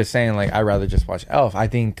 I'm just saying, like, I'd rather just watch Elf. I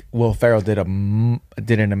think Will Ferrell did an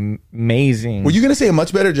amazing. Were you gonna say a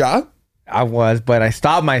much better job? I was, but I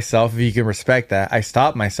stopped myself. If you can respect that, I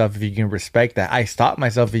stopped myself. If you can respect that, I stopped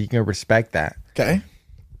myself. If you can respect that. Okay.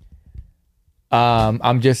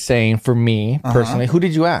 I'm just saying, for me personally, who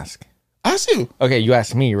did you ask? I asked you. Okay, you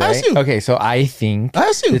asked me, right? I asked you. Okay, so I think I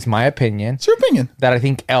asked you. it's my opinion. It's your opinion. That I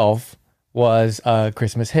think Elf was a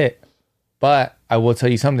Christmas hit. But I will tell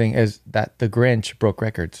you something, is that The Grinch broke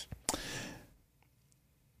records.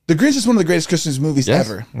 The Grinch is one of the greatest Christmas movies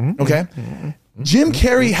ever. Okay? Jim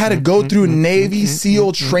Carrey had to go through Navy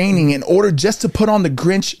SEAL training in order just to put on the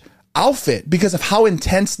Grinch outfit because of how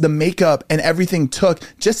intense the makeup and everything took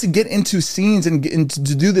just to get into scenes and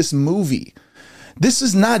to do this movie. This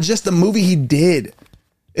is not just a movie he did.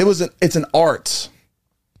 It's an art.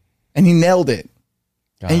 And he nailed it.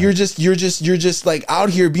 And you're just like out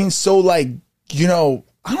here being so like, I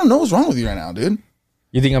don't know what's wrong with you right now, dude.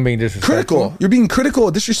 You think I'm being disrespectful? Critical. You're being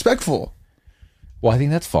critical, disrespectful. Well, I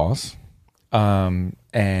think that's false.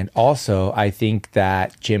 And also, I think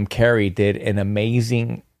that Jim Carrey did an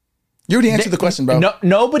amazing. You already answered the question, bro.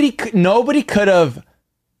 Nobody could have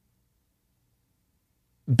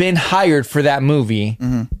been hired for that movie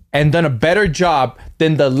and done a better job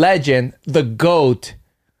than the legend, the GOAT.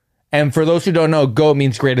 And for those who don't know, GOAT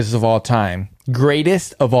means greatest of all time.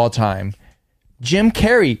 Greatest of all time. Jim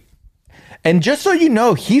Carrey. And just so you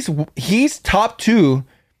know, he's top 2,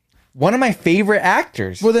 one of my favorite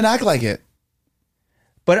actors. Well, then act like it.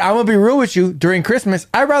 But I'm going to be real with you. During Christmas,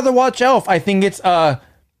 I'd rather watch Elf. I think it's a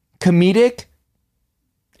comedic,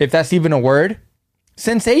 if that's even a word,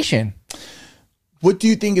 sensation. What do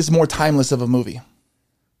you think is more timeless of a movie?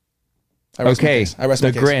 I rest my case.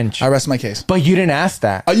 Grinch. I rest my case. But you didn't ask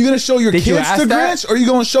that. Are you going to show your kids the Grinch, or are you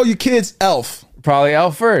going to show your kids Elf? Probably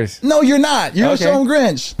Elf first. No, you're not. You're going to show them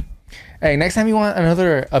Grinch. Hey, next time you want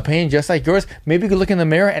another opinion just like yours, maybe you could look in the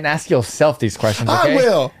mirror and ask yourself these questions. Okay? I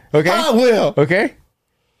will. Okay. I will. Okay.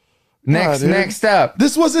 Next up.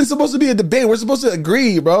 This wasn't supposed to be a debate. We're supposed to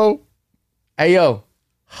agree, bro. Hey, yo.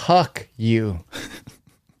 Huck you.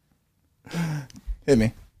 Hit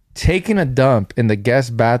me. Taking a dump in the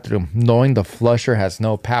guest bathroom knowing the flusher has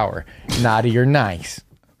no power. Naughty or nice?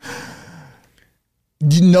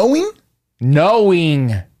 Knowing?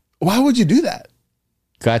 Why would you do that?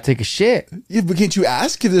 Gotta take a shit. Yeah, but can't you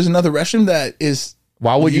ask if there's another restroom that is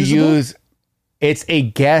Why would usable? you use... It's a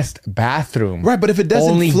guest bathroom. Right, but if it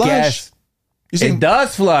doesn't flush... It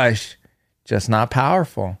does flush, just not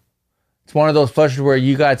powerful. It's one of those flushes where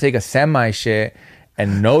you gotta take a semi shit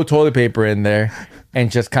and no toilet paper in there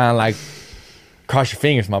and just kind of like cross your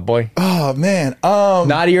fingers, my boy. Oh, man.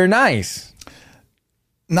 Naughty or nice?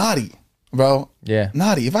 Naughty, bro. Yeah.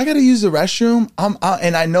 Naughty. If I got to use the restroom,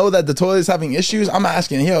 and I know that the toilet is having issues, I'm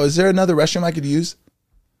asking, is there another restroom I could use?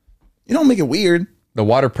 You don't make it weird. The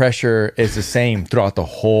water pressure is the same throughout the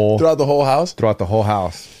whole house? Throughout the whole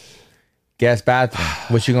house. Guest bathroom.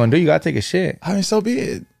 What you gonna do? You gotta take a shit. I mean, so be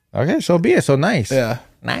it. Okay, so be it. So nice. Yeah.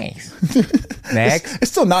 Nice. Next. It's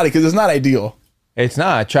still naughty because it's not ideal. It's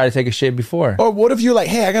not. Try to take a shit before. Or what if you're like,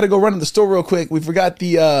 hey, I got to go run to the store real quick. We forgot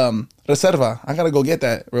the Reserva. I got to go get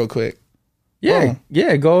that real quick. Yeah. Boom.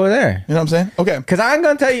 Yeah, go over there. You know what I'm saying? Okay. Because I'm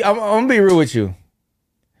going to tell you, I'm going to be real with you.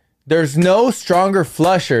 There's no stronger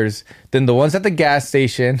flushers than the ones at the gas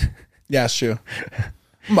station. Yeah, it's true.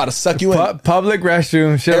 I'm about to suck you in. Public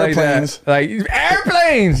restroom, shit Airplanes. like that. Like,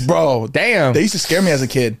 airplanes! Bro. Damn. They used to scare me as a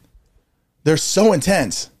kid. They're so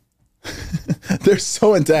intense. They're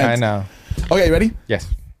so intense. I know. Okay, you ready? Yes.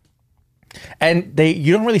 And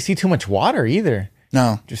you don't really see too much water either.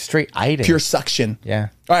 No. Just straight item. Pure suction. Yeah.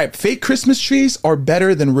 All right. Fake Christmas trees are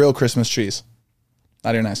better than real Christmas trees.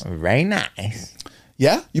 Not very nice. Very nice.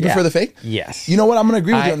 Yeah? You prefer the fake? Yes. You know what? I'm going to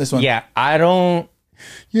agree with you on this one. Yeah. I don't.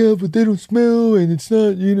 Yeah, but they don't smell and it's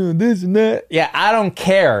not, this and that. Yeah, I don't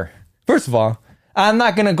care. First of all, I'm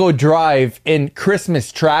not going to go drive in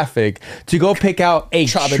Christmas traffic to go pick out a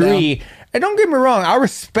tree. And don't get me wrong, I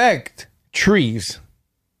respect trees.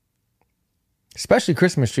 Especially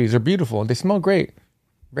Christmas trees. They're beautiful. They smell great.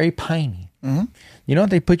 Very piney. Mm-hmm.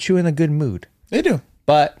 They put you in a good mood. They do.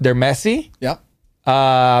 But they're messy. Yeah.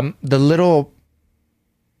 The little...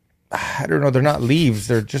 I don't know. They're not leaves.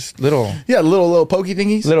 They're just little... Yeah, little pokey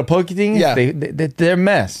thingies. Little pokey thingies? Yeah. They're a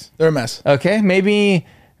mess. They're a mess. Okay, maybe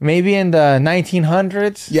in the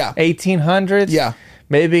 1900s. Yeah. 1800s. Yeah.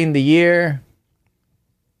 Maybe in the year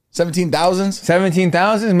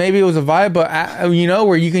 17,000s. Maybe it was a vibe, but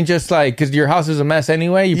where you can just because your house is a mess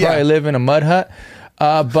anyway. You probably live in a mud hut.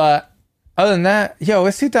 But Other than that, yo,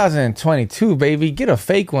 it's 2022, baby. Get a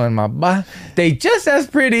fake one, my boy. They just as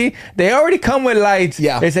pretty. They already come with lights.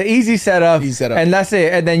 Yeah. It's an easy setup. Easy setup. And that's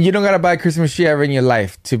it. And then you don't got to buy a Christmas tree ever in your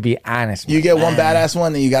life, to be honest. You get one badass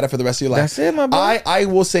one and you got it for the rest of your life. That's it, my boy. I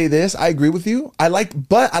will say this. I agree with you. I like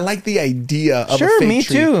the idea of a fake me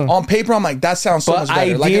tree. too. On paper, I'm like, that sounds so much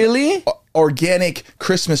better. Ideally, like an organic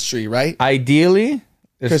Christmas tree, right? Ideally,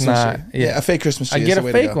 it's Christmas not. tree. Yeah, a fake Christmas tree. I get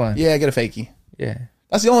a fake one. Yeah, I get a fakey. Yeah.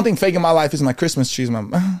 That's the only thing fake in my life is my Christmas trees.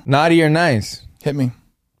 Naughty or nice? Hit me.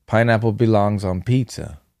 Pineapple belongs on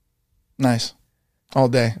pizza. Nice. All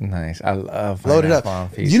day. Nice. I love Load it up. on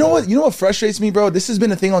pizza. You know what frustrates me, bro? This has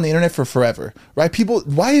been a thing on the internet for forever, right? People,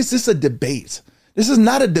 why is this a debate? This is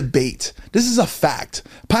not a debate. This is a fact.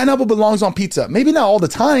 Pineapple belongs on pizza. Maybe not all the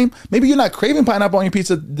time. Maybe you're not craving pineapple on your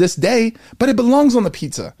pizza this day, but it belongs on the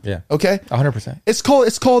pizza. Yeah. Okay. 100%. It's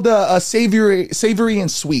called a savory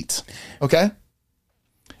and sweet. Okay.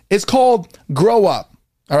 It's called grow up.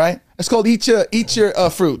 All right. It's called eat your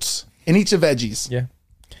fruits and eat your veggies. Yeah.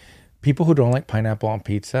 People who don't like pineapple on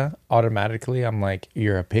pizza, automatically, I'm like,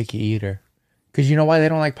 you're a picky eater. Because you know why they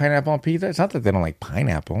don't like pineapple on pizza? It's not that they don't like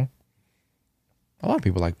pineapple. A lot of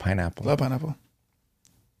people like pineapple. Love pineapple.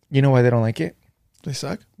 You know why they don't like it? They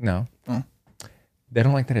suck? No. Oh. They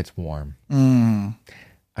don't like that it's warm. Mm.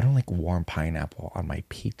 I don't like warm pineapple on my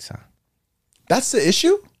pizza. That's the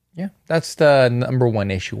issue? Yeah. That's the number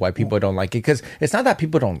one issue why people don't like it. Because it's not that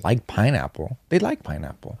people don't like pineapple. They like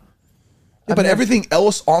pineapple. Yeah, but everything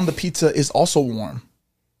else on the pizza is also warm.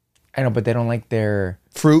 I know, but they don't like their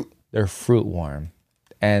fruit warm.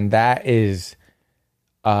 And that is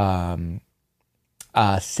a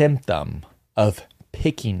symptom of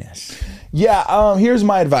pickiness. Yeah, here's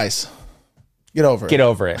my advice. Get over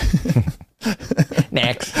it.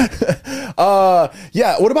 Next.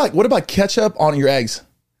 Yeah, what about ketchup on your eggs?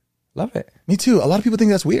 Love it. Me too. A lot of people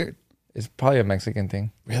think that's weird. It's probably a Mexican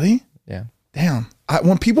thing. Really? Yeah. Damn.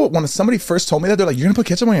 When somebody first told me that, they're like, "You're gonna put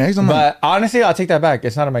ketchup on your eggs?" But honestly, I'll take that back.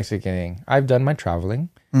 It's not a Mexican thing. I've done my traveling,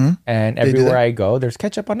 and everywhere I go, there's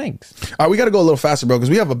ketchup on eggs. All right, we got to go a little faster, bro, because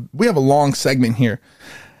we have a long segment here.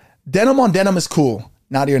 Denim on denim is cool.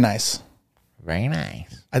 Naughty or nice? Very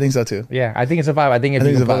nice. I think so too. Yeah, I think it's a vibe. I think if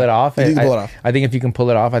you can pull it off, I think if you can pull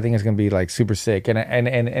it off, I think it's gonna be like super sick, and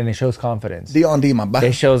it shows confidence. D on D, my boy.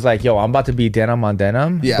 It shows like, yo, I'm about to be denim on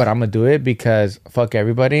denim, yeah, but I'm gonna do it because fuck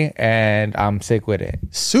everybody, and I'm sick with it.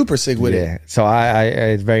 Super sick with it. So I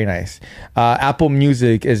it's very nice. Apple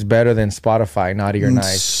Music is better than Spotify. Naughty or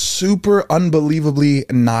nice? Super unbelievably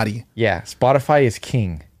naughty. Yeah, Spotify is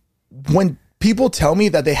king. When people tell me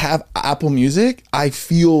that they have Apple Music, I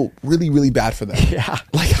feel really, really bad for them. Yeah.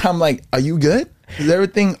 Like, I'm like, are you good? Is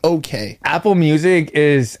everything okay? Apple Music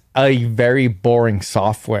is a very boring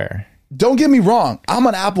software. Don't get me wrong. I'm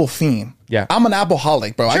an Apple fiend. Yeah. I'm an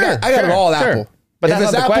Apple-holic, bro. Sure, I got it all Apple. But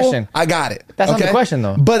that's not the question. I got it. That's not the question,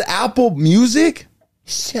 though. But Apple Music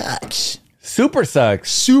sucks. Super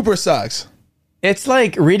sucks. Super sucks. It's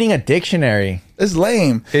like reading a dictionary. It's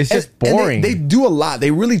lame. It's just boring. And they do a lot. They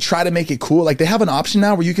really try to make it cool. Like, they have an option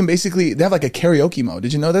now where you can basically, they have like a karaoke mode.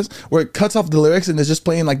 Did you know this? Where it cuts off the lyrics and it's just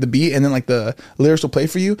playing like the beat, and then like the lyrics will play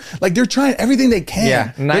for you. Like, they're trying everything they can.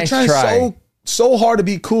 Yeah, nice They're trying try. so hard to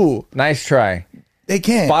be cool. Nice try. They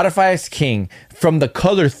can. Spotify is king. From the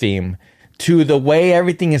color theme to the way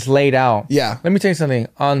everything is laid out. Yeah. Let me tell you something.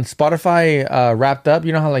 On Spotify Wrapped Up,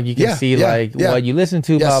 you know how like you can see what you listen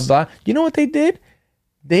to, blah, blah. You know what they did?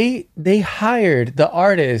 They hired the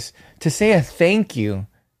artist to say a thank you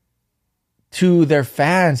to their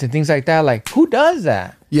fans and things like that. Like, who does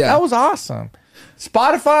that? Yeah. That was awesome.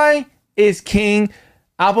 Spotify is king.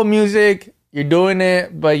 Apple Music, you're doing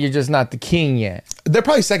it, but you're just not the king yet. They're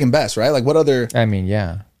probably second best, right? Like, what other... I mean,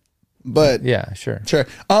 yeah. But... Yeah, sure. Sure.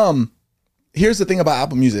 Here's the thing about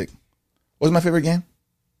Apple Music. What's my favorite game?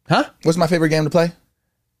 Huh? What's my favorite game to play?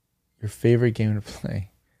 Your favorite game to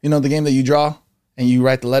play? You know, the game that you draw and you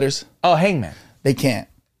write the letters? Oh, Hangman. They can't.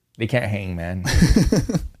 They can't hang, man.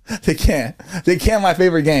 They can't. They can't my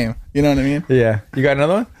favorite game. You know what I mean? Yeah. You got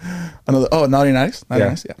another one? Naughty Nice? Naughty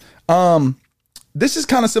Nice, yeah. This is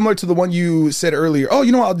kind of similar to the one you said earlier. Oh,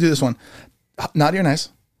 you know what? I'll do this one. Naughty or Nice?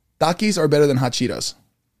 Takis are better than hot Cheetos.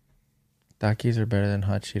 Takis are better than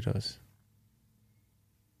hot Cheetos.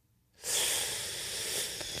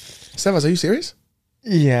 Sebas, are you serious?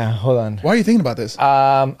 Yeah, hold on. Why are you thinking about this?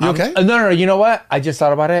 You okay? No. You know what? I just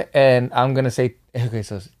thought about it, and I'm gonna say, okay,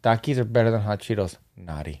 so Takis are better than hot Cheetos.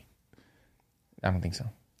 Naughty. I don't think so.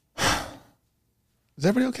 Is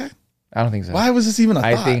everybody okay? I don't think so. Why was this even a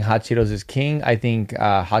thought? I think hot Cheetos is king. I think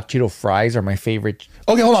hot Cheeto fries are my favorite.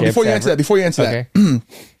 Okay, hold on. Before you answer that,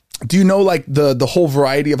 Do you know like the whole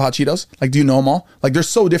variety of hot Cheetos? Like, do you know them all? Like, they're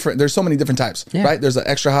so different. There's so many different types, right? There's the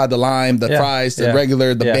extra hot, the lime, the fries, the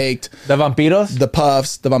regular, the baked, the Vampiros, the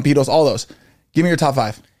puffs, the Vampiros, all those. Give me your top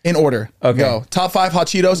 5 in order. Okay, go. Top 5 hot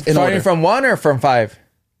Cheetos in order. Starting from 1 or from 5?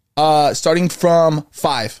 Starting from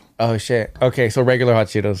 5. Oh shit. Okay, so regular hot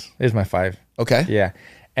Cheetos is my 5. Okay. Yeah,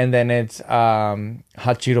 and then it's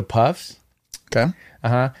hot Cheeto puffs. Okay.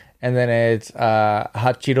 And then it's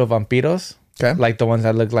hot Cheeto Vampiros. Okay. Like the ones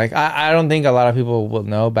that look like, I don't think a lot of people will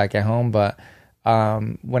know back at home, but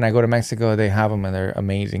when I go to Mexico, they have them and they're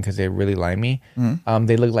amazing because they're really limey.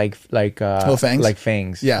 They look like fangs? Like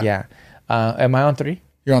fangs. Yeah. Yeah. Am I on 3?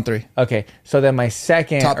 You're on 3. Okay. So then my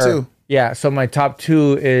second. Top 2. Yeah. So my top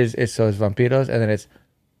 2 is those Vampiros, and then it's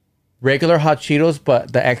regular hot Cheetos,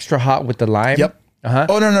 but the extra hot with the lime. Yep.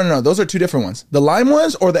 Oh, no. Those are 2 different ones. The lime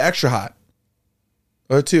ones or the extra hot?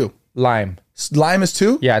 Or 2? Lime. Lime is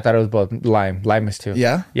 2? Yeah, I thought it was both. Lime is 2.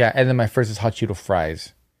 Yeah? Yeah, and then my first is hot Cheeto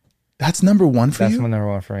fries. That's number 1 for you? That's my number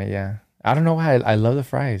 1 for me, yeah. I don't know why. I love the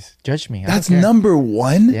fries. Judge me. That's number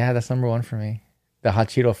 1? Yeah, that's number 1 for me. The hot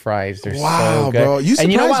Cheeto fries. They're wow, so good. Bro. You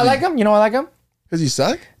and you know why I like them? You know why I like them? Because you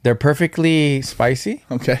suck? They're perfectly spicy.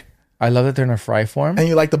 Okay. I love that they're in a fry form. And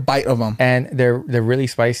you like the bite of them. And they're really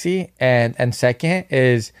spicy. And second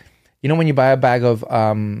is, you know when you buy a bag of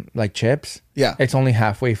like chips? Yeah. It's only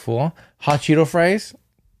halfway full. Hot Cheeto fries,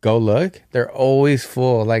 go look. They're always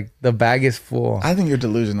full. Like the bag is full. I think you're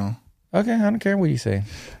delusional. Okay, I don't care what you say.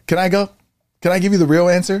 Can I go? Can I give you the real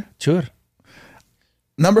answer? Sure.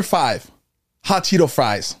 Number 5, hot Cheeto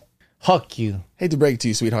fries. Huck you. Hate to break it to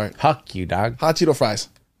you, sweetheart. Huck you, dog. Hot Cheeto fries.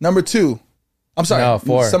 Number 2. I'm sorry. No,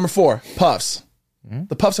 4. Number 4, puffs.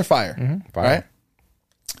 The puffs are fire. Fire. Right?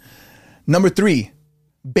 Number 3,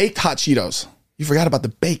 baked hot Cheetos. You forgot about the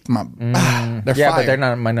baked. They're fire. But they're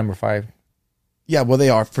not my number 5. Yeah, well, they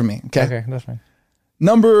are for me. Okay, that's fine.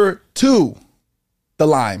 Number 2, the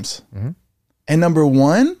limes. And number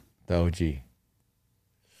 1, the OG.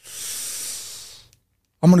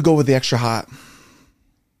 I'm going to go with the extra hot.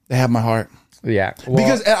 They have my heart. Yeah. Well,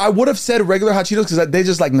 because I would have said regular hot Cheetos because they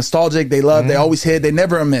just like nostalgic. They love, they always hit. They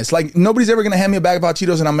never miss. Like nobody's ever going to hand me a bag of hot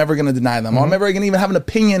Cheetos and I'm never going to deny them. I'm never going to even have an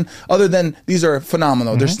opinion other than these are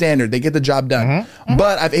phenomenal. They're standard. They get the job done.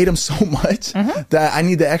 But I've ate them so much that I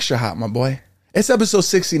need the extra hot, my boy. It's episode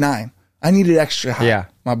 69. I needed extra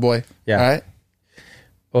hot, my boy. Yeah. All right.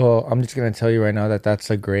 Well, I'm just going to tell you right now that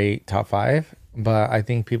that's a great top 5. But I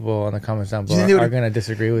think people in the comments down below are going to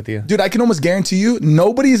disagree with you. Dude, I can almost guarantee you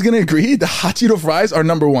nobody's going to agree the hot Cheeto fries are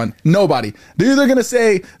number 1. Nobody. They're either going to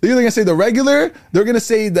say the regular, they're going to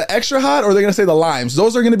say the extra hot, or they're going to say the limes.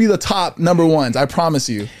 Those are going to be the top number 1s. I promise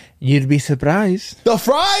you. You'd be surprised. The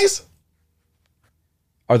fries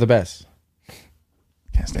are the best.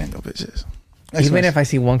 Can't stand those bitches. Even if I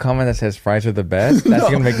see one comment that says fries are the best, that's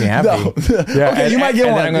going to make me happy. No. Yeah, okay, you might get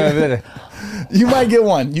one. You might get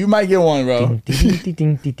one. You might get one, bro. Can't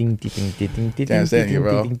stand you,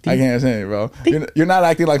 bro. I can't stand you, bro. You're not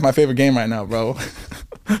acting like my favorite game right now, bro.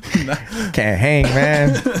 Can't hang,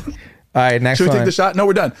 man. All right, next one. Should we take the shot? No,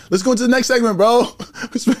 we're done. Let's go into the next segment, bro.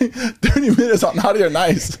 We spent 30 minutes on naughty or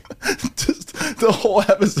nice. Just the whole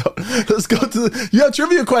episode. Let's go to you have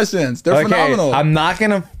trivia questions. They're phenomenal. I'm not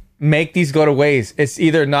going to make these go to waste. It's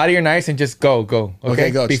either naughty or nice and just go.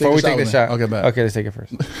 Okay, go. Before we take the shot. Okay, bye. Okay, let's take it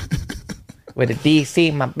first. With a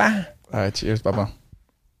DC, my ba. All right, cheers, Papa.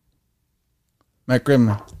 Matt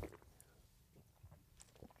Grimm.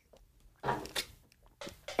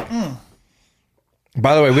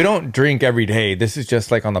 By the way, we don't drink every day. This is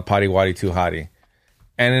just like on the Potty Waddy Too Hottie.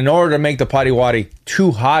 And in order to make the Potty Waddy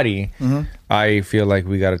Too Hottie, I feel like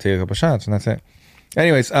we got to take a couple shots, and that's it.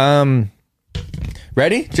 Anyways,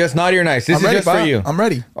 ready? Just naughty or nice. This is ready, just for you. I'm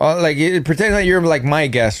ready. Pretend that you're like my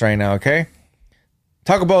guest right now, okay?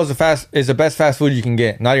 Taco Bell is the best fast food you can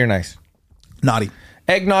get. Naughty or nice? Naughty.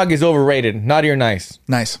 Eggnog is overrated. Naughty or nice?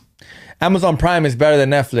 Nice. Amazon Prime is better than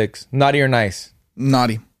Netflix. Naughty or nice?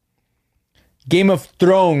 Naughty. Game of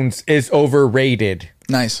Thrones is overrated.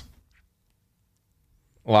 Nice.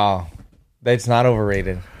 Wow. That's not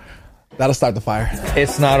overrated. That'll start the fire.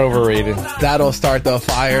 It's not overrated. That'll start the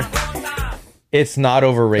fire. It's not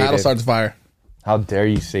overrated. That'll start the fire. How dare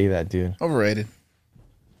you say that, dude? Overrated.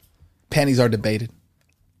 Panties are debated.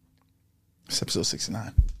 It's episode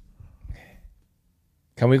 69.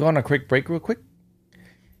 Can we go on a quick break real quick?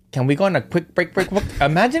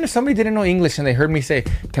 Imagine if somebody didn't know English and they heard me say,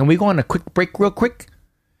 can we go on a quick break real quick?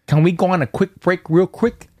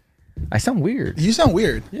 I sound weird. You sound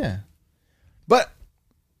weird. Yeah. But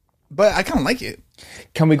I kind of like it.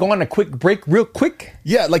 Can we go on a quick break real quick?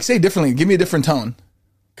 Yeah, like say it differently. Give me a different tone.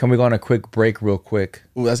 Can we go on a quick break real quick?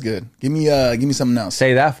 Ooh, that's good. Give me something else.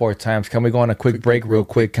 Say that 4 times. Can we go on a quick break real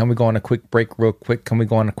quick? Can we go on a quick break real quick? Can we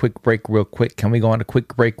go on a quick break real quick? Can we go on a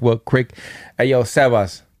quick break real quick? Hey, yo,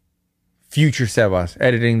 Sebas. Future Sebas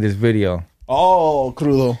editing this video. Oh,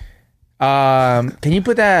 crudo. Can you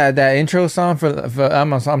put that intro song for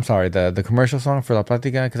I'm sorry, the commercial song for La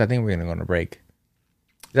Platica? Because I think we're gonna go on a break.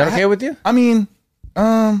 Is that okay with you? I mean,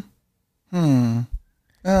 I kind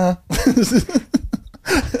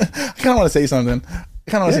of want to say something.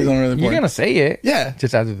 Really important. You're gonna say it, yeah,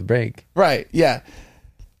 just after the break, right? Yeah.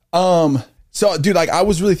 So, dude, like, I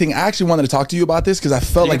was really thinking. I actually wanted to talk to you about this because I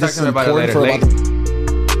felt like this is important for about.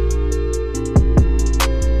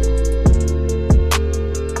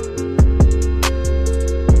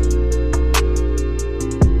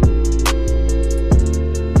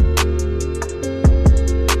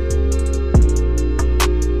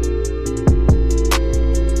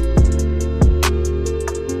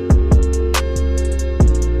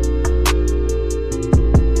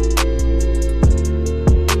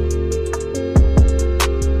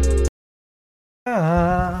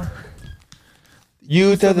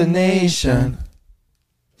 Youth of the nation.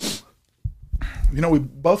 You know, we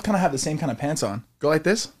both kind of have the same kind of pants on. Go like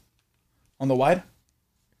this on the wide.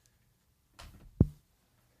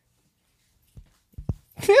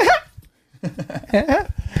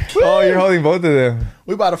 Oh, you're holding both of them.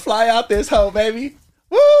 We about to fly out this hoe, baby.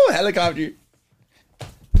 Woo! Helicopter.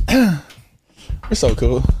 We're so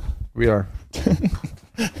cool. We are.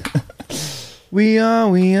 We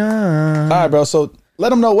are. All right, bro. So let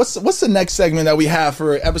them know what's the next segment that we have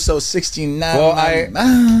for episode 69. Well,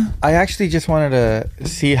 I actually just wanted to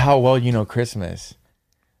see how well you know Christmas,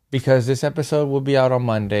 because this episode will be out on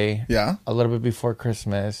Monday. Yeah, a little bit before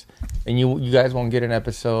Christmas, and you guys won't get an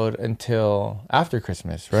episode until after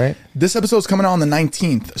Christmas, right? This episode's coming out on the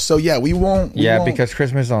 19th, so yeah, we won't. Because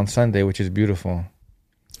Christmas is on Sunday, which is beautiful.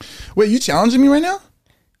 Wait, you challenging me right now?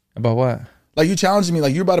 About what? Like, you challenging me,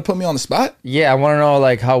 like you're about to put me on the spot? Yeah, I want to know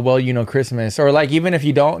like how well you know Christmas, or like even if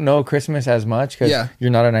you don't know Christmas as much because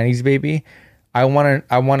you're not a 90s baby, I want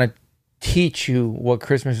to teach you what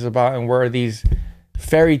Christmas is about and where these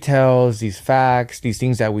fairy tales, these facts, these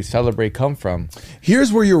things that we celebrate come from.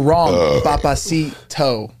 Here's where you're wrong,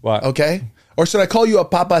 Papacito. What? Okay? Or should I call you a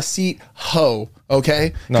Papacito ho?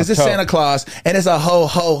 Okay? Because it's Santa Claus and it's a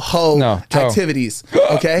ho activities.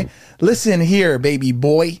 Okay? Listen here, baby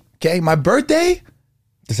boy. Okay, my birthday?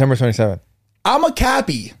 December 27th. I'm a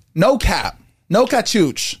cappy. No cap. No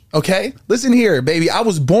cachuch. Okay? Listen here, baby. I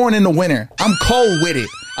was born in the winter. I'm cold with it.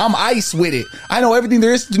 I'm ice with it. I know everything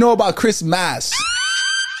there is to know about Christmas.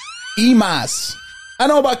 Imas. I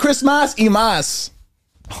know about Christmas. Imas.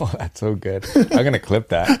 Oh, that's so good. I'm going to clip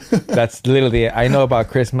that. That's literally it. I know about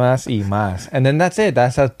Christmas. Imas. And then that's it.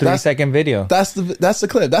 That's a 3-second video. That's the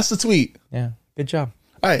clip. That's the tweet. Yeah. Good job.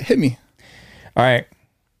 All right. Hit me. All right.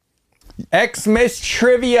 Xmas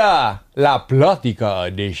Trivia, La Platica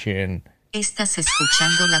edition. Estás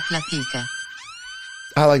escuchando La Platica.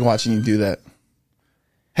 I like watching you do that.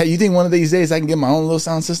 Hey, you think one of these days I can get my own little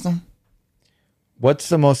sound system? What's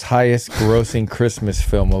the most highest grossing Christmas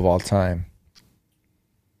film of all time?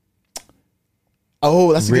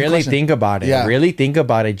 Oh, that's a good question. Really think about it. Yeah. Really think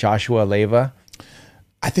about it, Joshua Leva.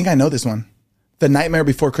 I think I know this one. The Nightmare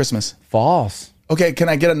Before Christmas. False. Okay, can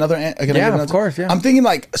I get another? Of course. Yeah, I'm thinking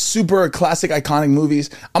like super classic, iconic movies.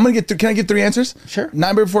 I'm gonna get. Can I get 3 answers? Sure.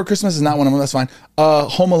 Nightmare Before Christmas is not one of them. That's fine.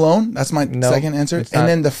 Home Alone. That's my second answer. And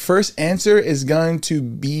then the first answer is going to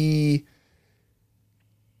be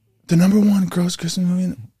the number one gross Christmas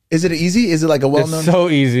movie. Is it easy? Is it like a well-known? It's so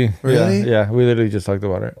easy. Really? Yeah. We literally just talked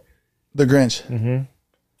about it. The Grinch. Mm-hmm.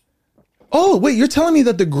 Oh wait, you're telling me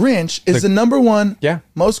that The Grinch is the number one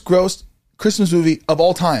most gross Christmas movie of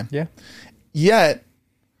all time? Yeah. Yet,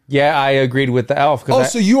 I agreed with the elf.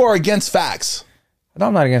 So you are against facts? No,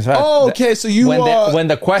 I'm not against facts. Oh, okay. So you when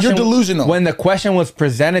the question you're delusional. When the question was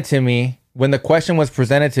presented to me,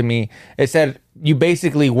 it said you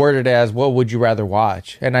basically worded it as, "What would you rather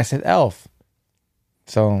watch?" And I said Elf.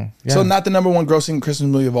 So not the number one grossing Christmas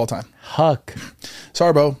movie of all time. Huck.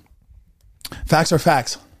 Sorry, bro. Facts are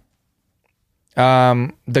facts.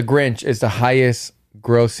 The Grinch is the highest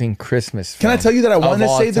grossing Christmas film. Can I tell you that I wanted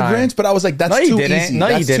to say The Grinch, but I was like, that's too easy. No,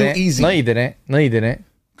 you didn't. No, you didn't.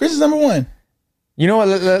 Grinch is number one. You know what?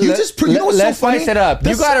 Let's spice it up.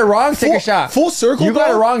 You got it wrong. Take a shot. Full circle. You got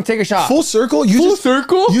it wrong. Take a shot. Full circle. Full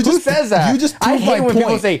circle. Who says that? You just I proved hate my when point.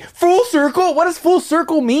 people say full circle. What does full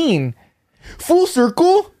circle mean? Full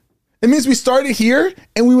circle? It means we started here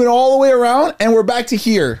and we went all the way around and we're back to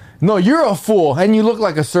here. No, you're a fool and you look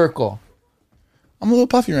like a circle. I'm a little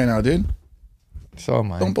puffy right now, dude. So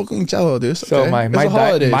am I. Un poco hinchado, dude. It's So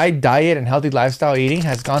okay. my diet and healthy lifestyle eating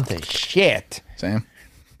has gone to shit. Same.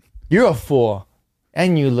 You're a fool,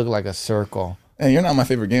 and you look like a circle. Hey, you're not my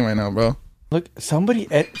favorite game right now, bro. Look, somebody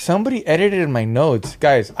edited my notes,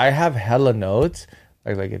 guys. I have hella notes.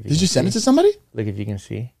 Like if you Did you send it to somebody? Like if you can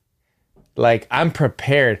see, like I'm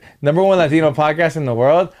prepared. Number 1 Latino podcast in the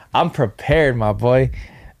world. I'm prepared, my boy.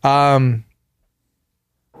 Let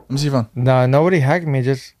me see your phone. No, nobody hacked me.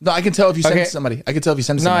 Just No, I can tell if you sent it to somebody. I can tell if you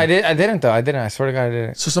sent it to no, somebody. I didn't though. I didn't. I swear to God, I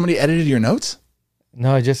didn't. So somebody edited your notes?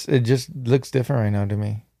 No, it just looks different right now to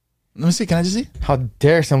me. Let me see. Can I just see? How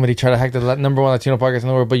dare somebody try to hack the number 1 Latino podcast in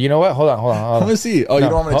the world? But you know what? Hold on. Let me see. Oh, you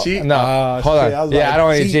don't want me to cheat? No, hold on. I don't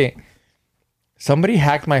want you to cheat. Somebody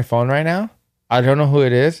hacked my phone right now. I don't know who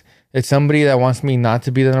it is. It's somebody that wants me not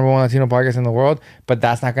to be the number 1 Latino podcast in the world, but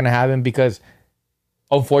that's not going to happen because,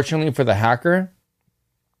 unfortunately for the hacker,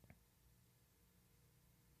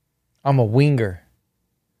 I'm a winger.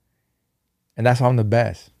 And that's why I'm the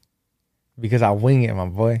best. Because I wing it, my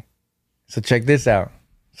boy. So check this out.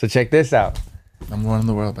 Number 1 in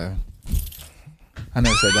the world, baby. I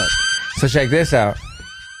never said that. So check this out.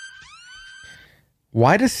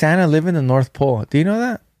 Why does Santa live in the North Pole? Do you know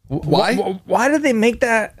that? Why? Why did they make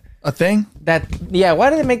that A thing? Why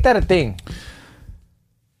did they make that a thing?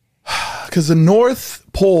 Because the North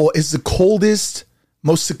Pole is the coldest,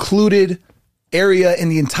 most secluded area in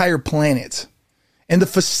the entire planet. And the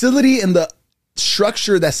facility and the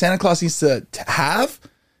structure that Santa Claus needs to have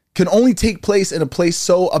can only take place in a place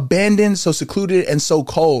so abandoned, so secluded, and so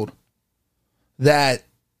cold that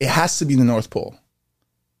it has to be the North Pole.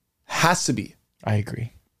 Has to be. I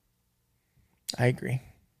agree.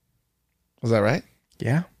 Was that right?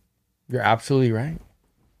 Yeah. You're absolutely right.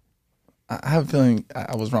 I have a feeling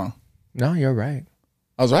I was wrong. No, you're right.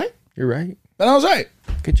 I was right? You're right. Then I was right.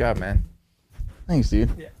 Good job, man. Thanks, dude.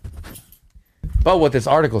 Yeah. But what this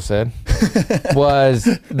article said was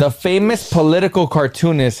the famous political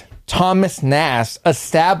cartoonist Thomas Nast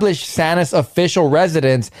established Santa's official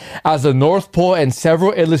residence as the North Pole in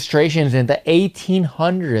several illustrations in the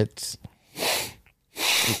 1800s.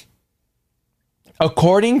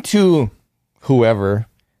 According to whoever,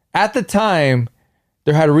 at the time,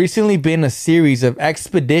 there had recently been a series of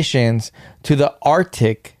expeditions to the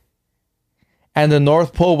Arctic, and the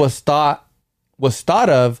North Pole was thought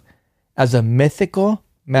of as a mythical,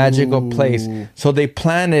 magical place. So they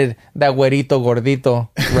planted that güerito gordito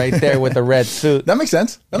right there with the red suit. That makes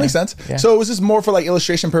sense. Makes sense. Yeah. So it was just more for like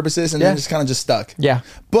illustration purposes and then just kind of just stuck. Yeah.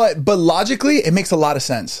 But logically, it makes a lot of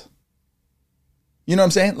sense. You know what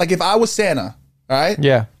I'm saying? Like if I was Santa, all right?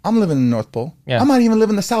 Yeah. I'm living in the North Pole. Yeah. I might even live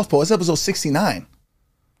in the South Pole. It's episode 69.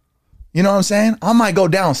 You know what I'm saying? I might go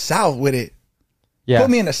down south with it. Yeah. Put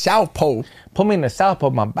me in the South Pole. Put me in the South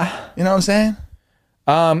Pole, my boy. You know what I'm saying?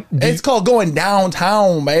 It's called going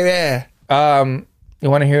downtown, baby. You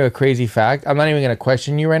want to hear a crazy fact? I'm not even going to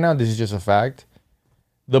question you right now. This is just a fact.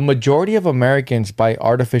 The majority of Americans buy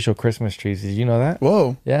artificial Christmas trees. Did you know that?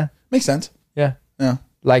 Whoa. Yeah. Makes sense. Yeah. Yeah.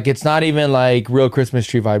 Like it's not even like real Christmas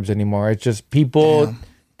tree vibes anymore. It's just people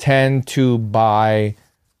tend to buy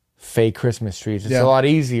fake Christmas trees. It's a lot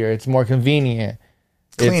easier. It's more convenient.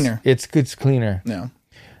 Cleaner. It's cleaner. Yeah.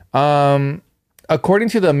 According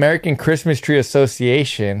to the American Christmas Tree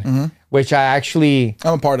Association, which I'm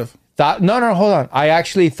a part of. Hold on. I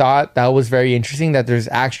actually thought that was very interesting that there's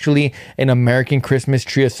actually an American Christmas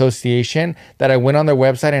Tree Association that I went on their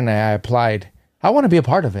website and I applied. I want to be a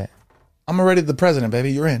part of it. I'm already the president,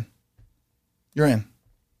 baby. You're in.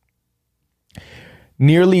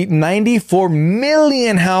 Nearly 94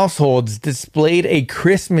 million households displayed a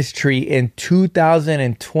Christmas tree in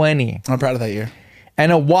 2020. I'm proud of that year.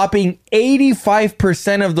 And a whopping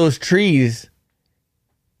 85% of those trees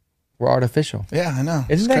were artificial. Yeah, I know.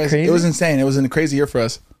 Isn't that crazy? It was insane. It was a crazy year for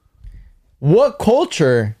us. What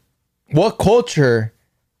culture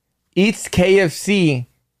eats KFC?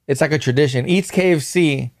 It's like a tradition. Eats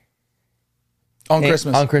KFC on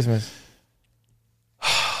Christmas. On Christmas.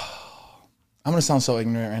 I'm gonna sound so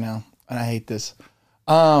ignorant right now, and I hate this.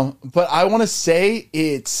 But I want to say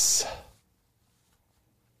it's.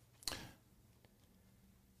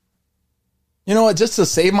 You know what? Just to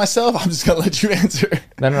save myself, I'm just gonna let you answer.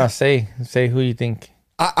 No. Say who you think.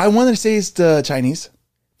 I wanted to say it's the Chinese.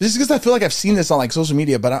 Just because I feel like I've seen this on like social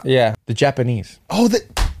media, but the Japanese.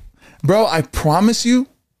 Bro, I promise you.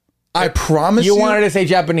 You wanted to say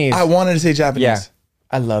Japanese. I wanted to say Japanese. Yeah.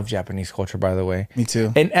 I love Japanese culture, by the way. Me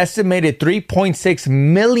too. An estimated 3.6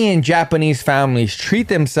 million Japanese families treat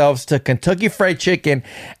themselves to Kentucky Fried Chicken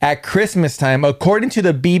at Christmas time, according to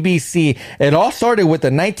the BBC. It all started with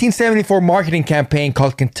a 1974 marketing campaign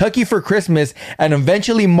called Kentucky for Christmas and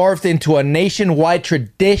eventually morphed into a nationwide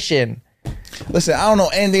tradition. Listen, I don't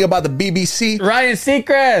know anything about the BBC. Ryan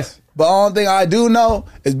Seacrest. But the only thing I do know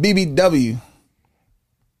is BBW.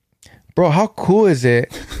 Bro, how cool is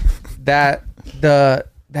it that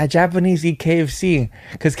that Japanese eat KFC?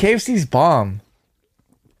 Because KFC's bomb.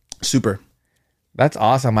 Super. That's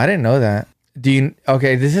awesome. I didn't know that.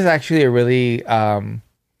 Okay, this is actually really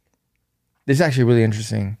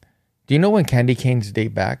interesting. Do you know when candy canes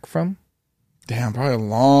date back from? Damn, probably a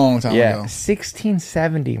long time ago.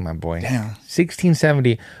 1670, my boy. Damn.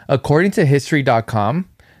 1670. According to history.com,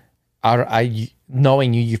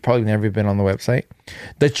 knowing you've probably never been on the website.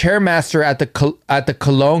 The chairmaster at the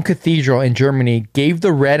Cologne Cathedral in Germany gave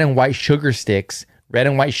the red and white sugar sticks,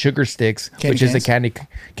 which is a candy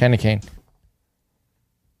cane.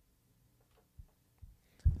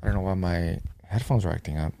 I don't know why my headphones are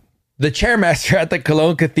acting up. The chairmaster at the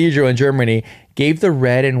Cologne Cathedral in Germany gave the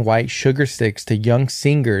red and white sugar sticks to young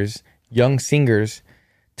singers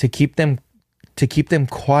to keep them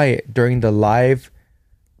quiet during the live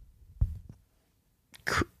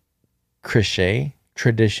crochet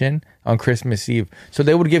tradition on Christmas Eve. So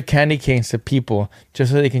they would give candy canes to people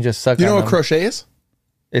just so they can just suck on them. You know what crochet is?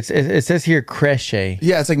 It says here crochet.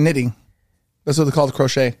 Yeah, it's like knitting. That's what they call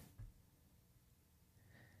crochet.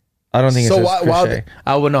 I don't think it says crochet.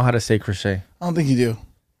 I would know how to say crochet. I don't think you do.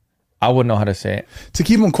 I wouldn't know how to say it. To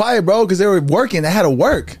keep them quiet, bro, because they were working. They had to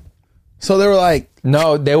work. So they were like...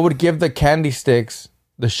 No, they would give the candy sticks,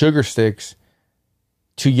 the sugar sticks,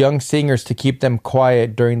 to young singers to keep them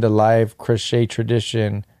quiet during the live crochet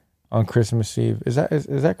tradition on Christmas Eve. Is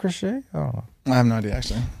that crochet? I don't know. I have no idea,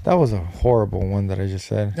 actually. That was a horrible one that I just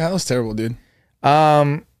said. Yeah, that was terrible, dude.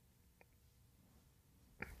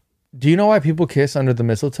 Do you know why people kiss under the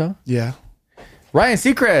mistletoe? Yeah. Ryan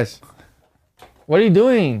Seacrest, what are you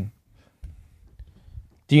doing?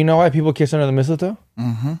 Do you know why people kiss under the mistletoe?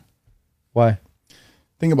 Mm-hmm. Why?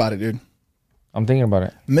 Think about it, dude. I'm thinking about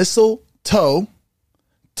it. Mistletoe.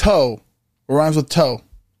 Toe rhymes with toe.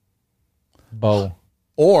 Bow.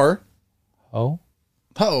 Or toe.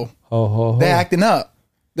 Ho. They acting up.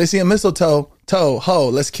 They see a mistletoe. Toe. Ho.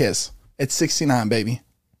 Let's kiss. It's 69, baby.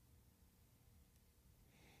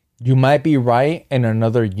 You might be right in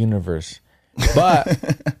another universe, but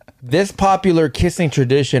this popular kissing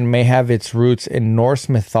tradition may have its roots in Norse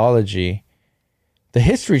mythology. The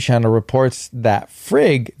History Channel reports that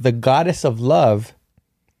Frigg, the goddess of love,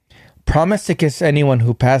 promised to kiss anyone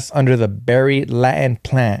who passed under the berry Latin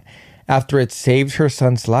plant after it saved her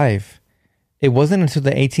son's life. It wasn't until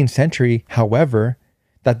the 18th century, however,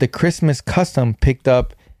 that the Christmas custom picked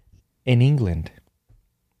up in England.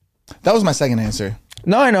 That was my second answer.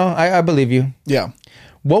 No, I know. I believe you. Yeah.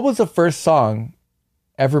 What was the first song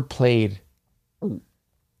ever played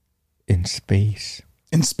in space?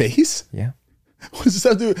 In space? Yeah. What does this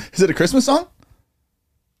have to do? Is it a Christmas song?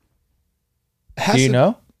 Do you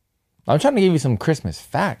know? I'm trying to give you some Christmas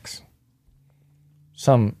facts.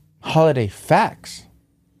 Some holiday facts.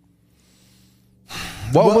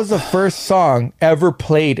 What was the first song ever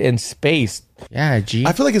played in space? Yeah, G.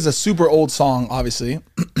 I feel like it's a super old song, obviously.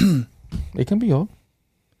 It can be old.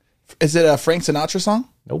 Is it a Frank Sinatra song?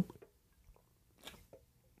 Nope.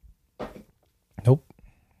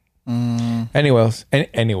 Anyways.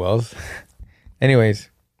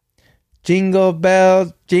 Jingle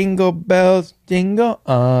bells, jingle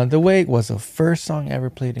on the way was the first song ever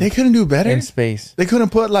played They couldn't do better? In space. They couldn't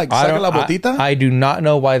put like Saca la Botita? I do not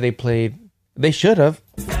know why they played. They should have.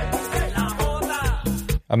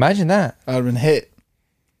 Imagine that. I would have been hit.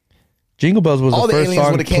 Jingle Bells was the first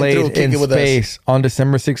song played in space on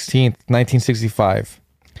December 16th, 1965.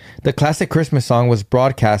 The classic Christmas song was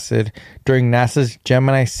broadcasted during NASA's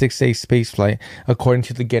Gemini 6A spaceflight, according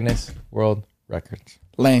to the Guinness World Records.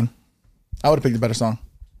 Lame. I would have picked a better song.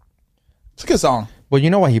 It's a good song. Well,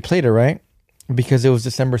 you know why he played it, right? Because it was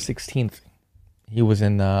December 16th. He was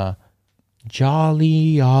in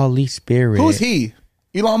Jolly Spirit. Who's he?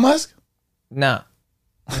 Elon Musk? Nah.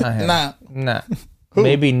 Nah.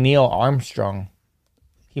 Maybe Neil Armstrong.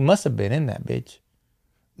 He must have been in that bitch.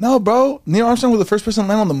 No, bro. Neil Armstrong was the first person to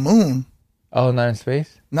land on the moon. Oh, not in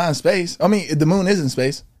space? Not in space. I mean, the moon is in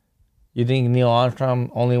space. You think Neil Armstrong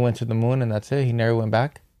only went to the moon and that's it? He never went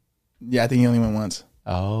back? Yeah, I think he only went once.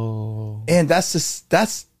 Oh. And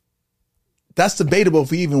that's debatable if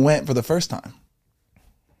he even went for the first time.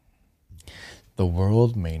 The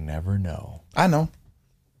world may never know. I know.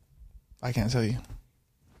 I can't tell you.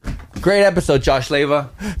 Great episode, Josh Leva.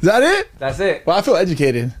 Is that it? That's it. Well, I feel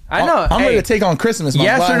educated. I know. I'm ready to take on Christmas.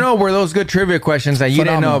 Yes or no were those good trivia questions that you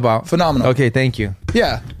didn't know about? Phenomenal. Okay, thank you.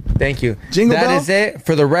 Yeah. Thank you. Jingle bell? That is it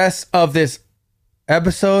for the rest of this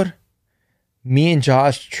episode. Me and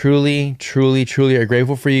Josh truly are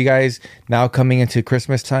grateful for you guys now coming into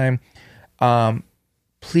Christmas time.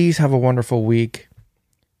 Please have a wonderful week.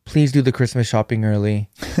 Please do the Christmas shopping early,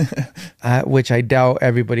 which I doubt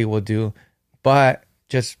everybody will do. But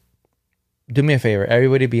just do me a favor.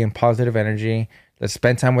 Everybody be in positive energy. Let's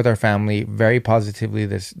spend time with our family very positively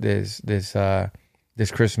this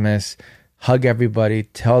Christmas. Hug everybody.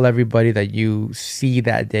 Tell everybody that you see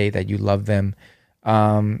that day, that you love them.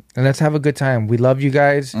 And let's have a good time. We love you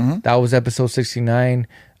guys. That was episode 69.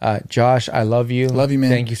 Josh, I love you. Love you, man.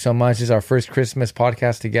 Thank you so much. This is our first Christmas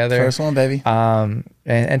podcast together. First one, baby.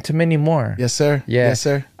 And to many more. Yes, sir. Yeah. Yes,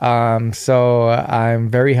 sir. So I'm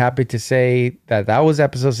very happy to say that was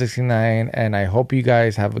episode 69, and I hope you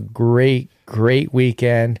guys have a great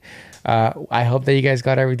weekend. I hope that you guys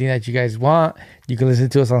got everything that you guys want. You can listen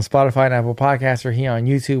to us on Spotify and Apple Podcasts, or here on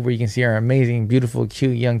YouTube, where you can see our amazing, beautiful,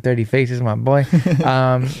 cute, young, 30 faces, my boy.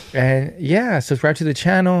 And yeah, subscribe to the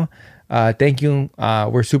channel. Thank you.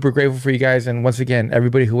 We're super grateful for you guys. And once again,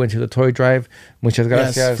 everybody who went to the toy drive, muchas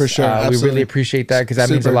gracias. Yes, for sure. We really appreciate that, because that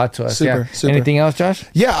means a lot to us. Super. Anything else, Josh?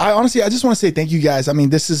 Yeah, I just want to say thank you guys. I mean,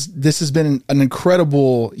 this has been an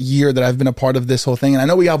incredible year that I've been a part of this whole thing. And I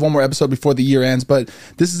know we have one more episode before the year ends, but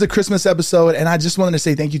this is a Christmas episode. And I just wanted to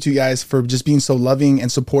say thank you to you guys for just being so loving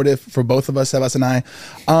and supportive for both of us, Sebas and I.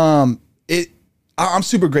 I'm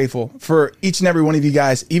super grateful for each and every one of you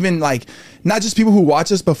guys, even like not just people who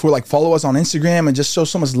watch us, but for like follow us on Instagram and just show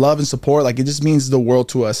so much love and support. Like, it just means the world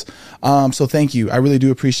to us. So thank you. I really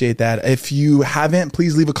do appreciate that. If you haven't,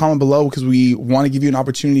 please leave a comment below, because we want to give you an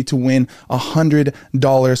opportunity to win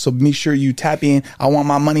 $100. So make sure you tap in. I want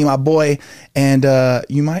my money, my boy. And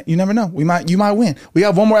you never know. You might win. We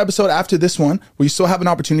have one more episode after this one where you still have an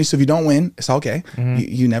opportunity. So if you don't win, it's okay.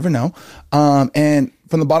 You never know. And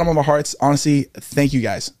from the bottom of our hearts, honestly, thank you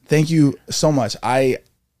guys. Thank you so much. I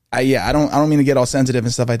don't mean to get all sensitive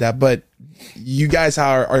and stuff like that, but you guys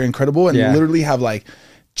are incredible and literally have like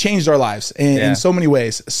changed our lives in so many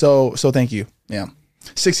ways. So thank you. Yeah.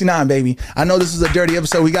 69, baby. I know this is a dirty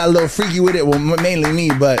episode. We got a little freaky with it. Well, mainly me,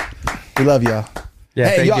 but we love y'all. Yeah,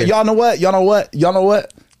 hey, y'all know what?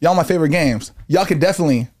 Y'all my favorite games. Y'all can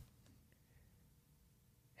definitely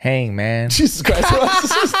hang, man. Jesus Christ.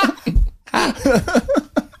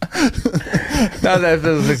 That was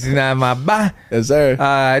episode 69, my bye. Yes, sir.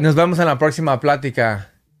 Nos vemos en la próxima plática.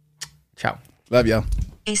 Chao. Love y'all.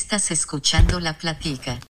 Estás escuchando La Platica.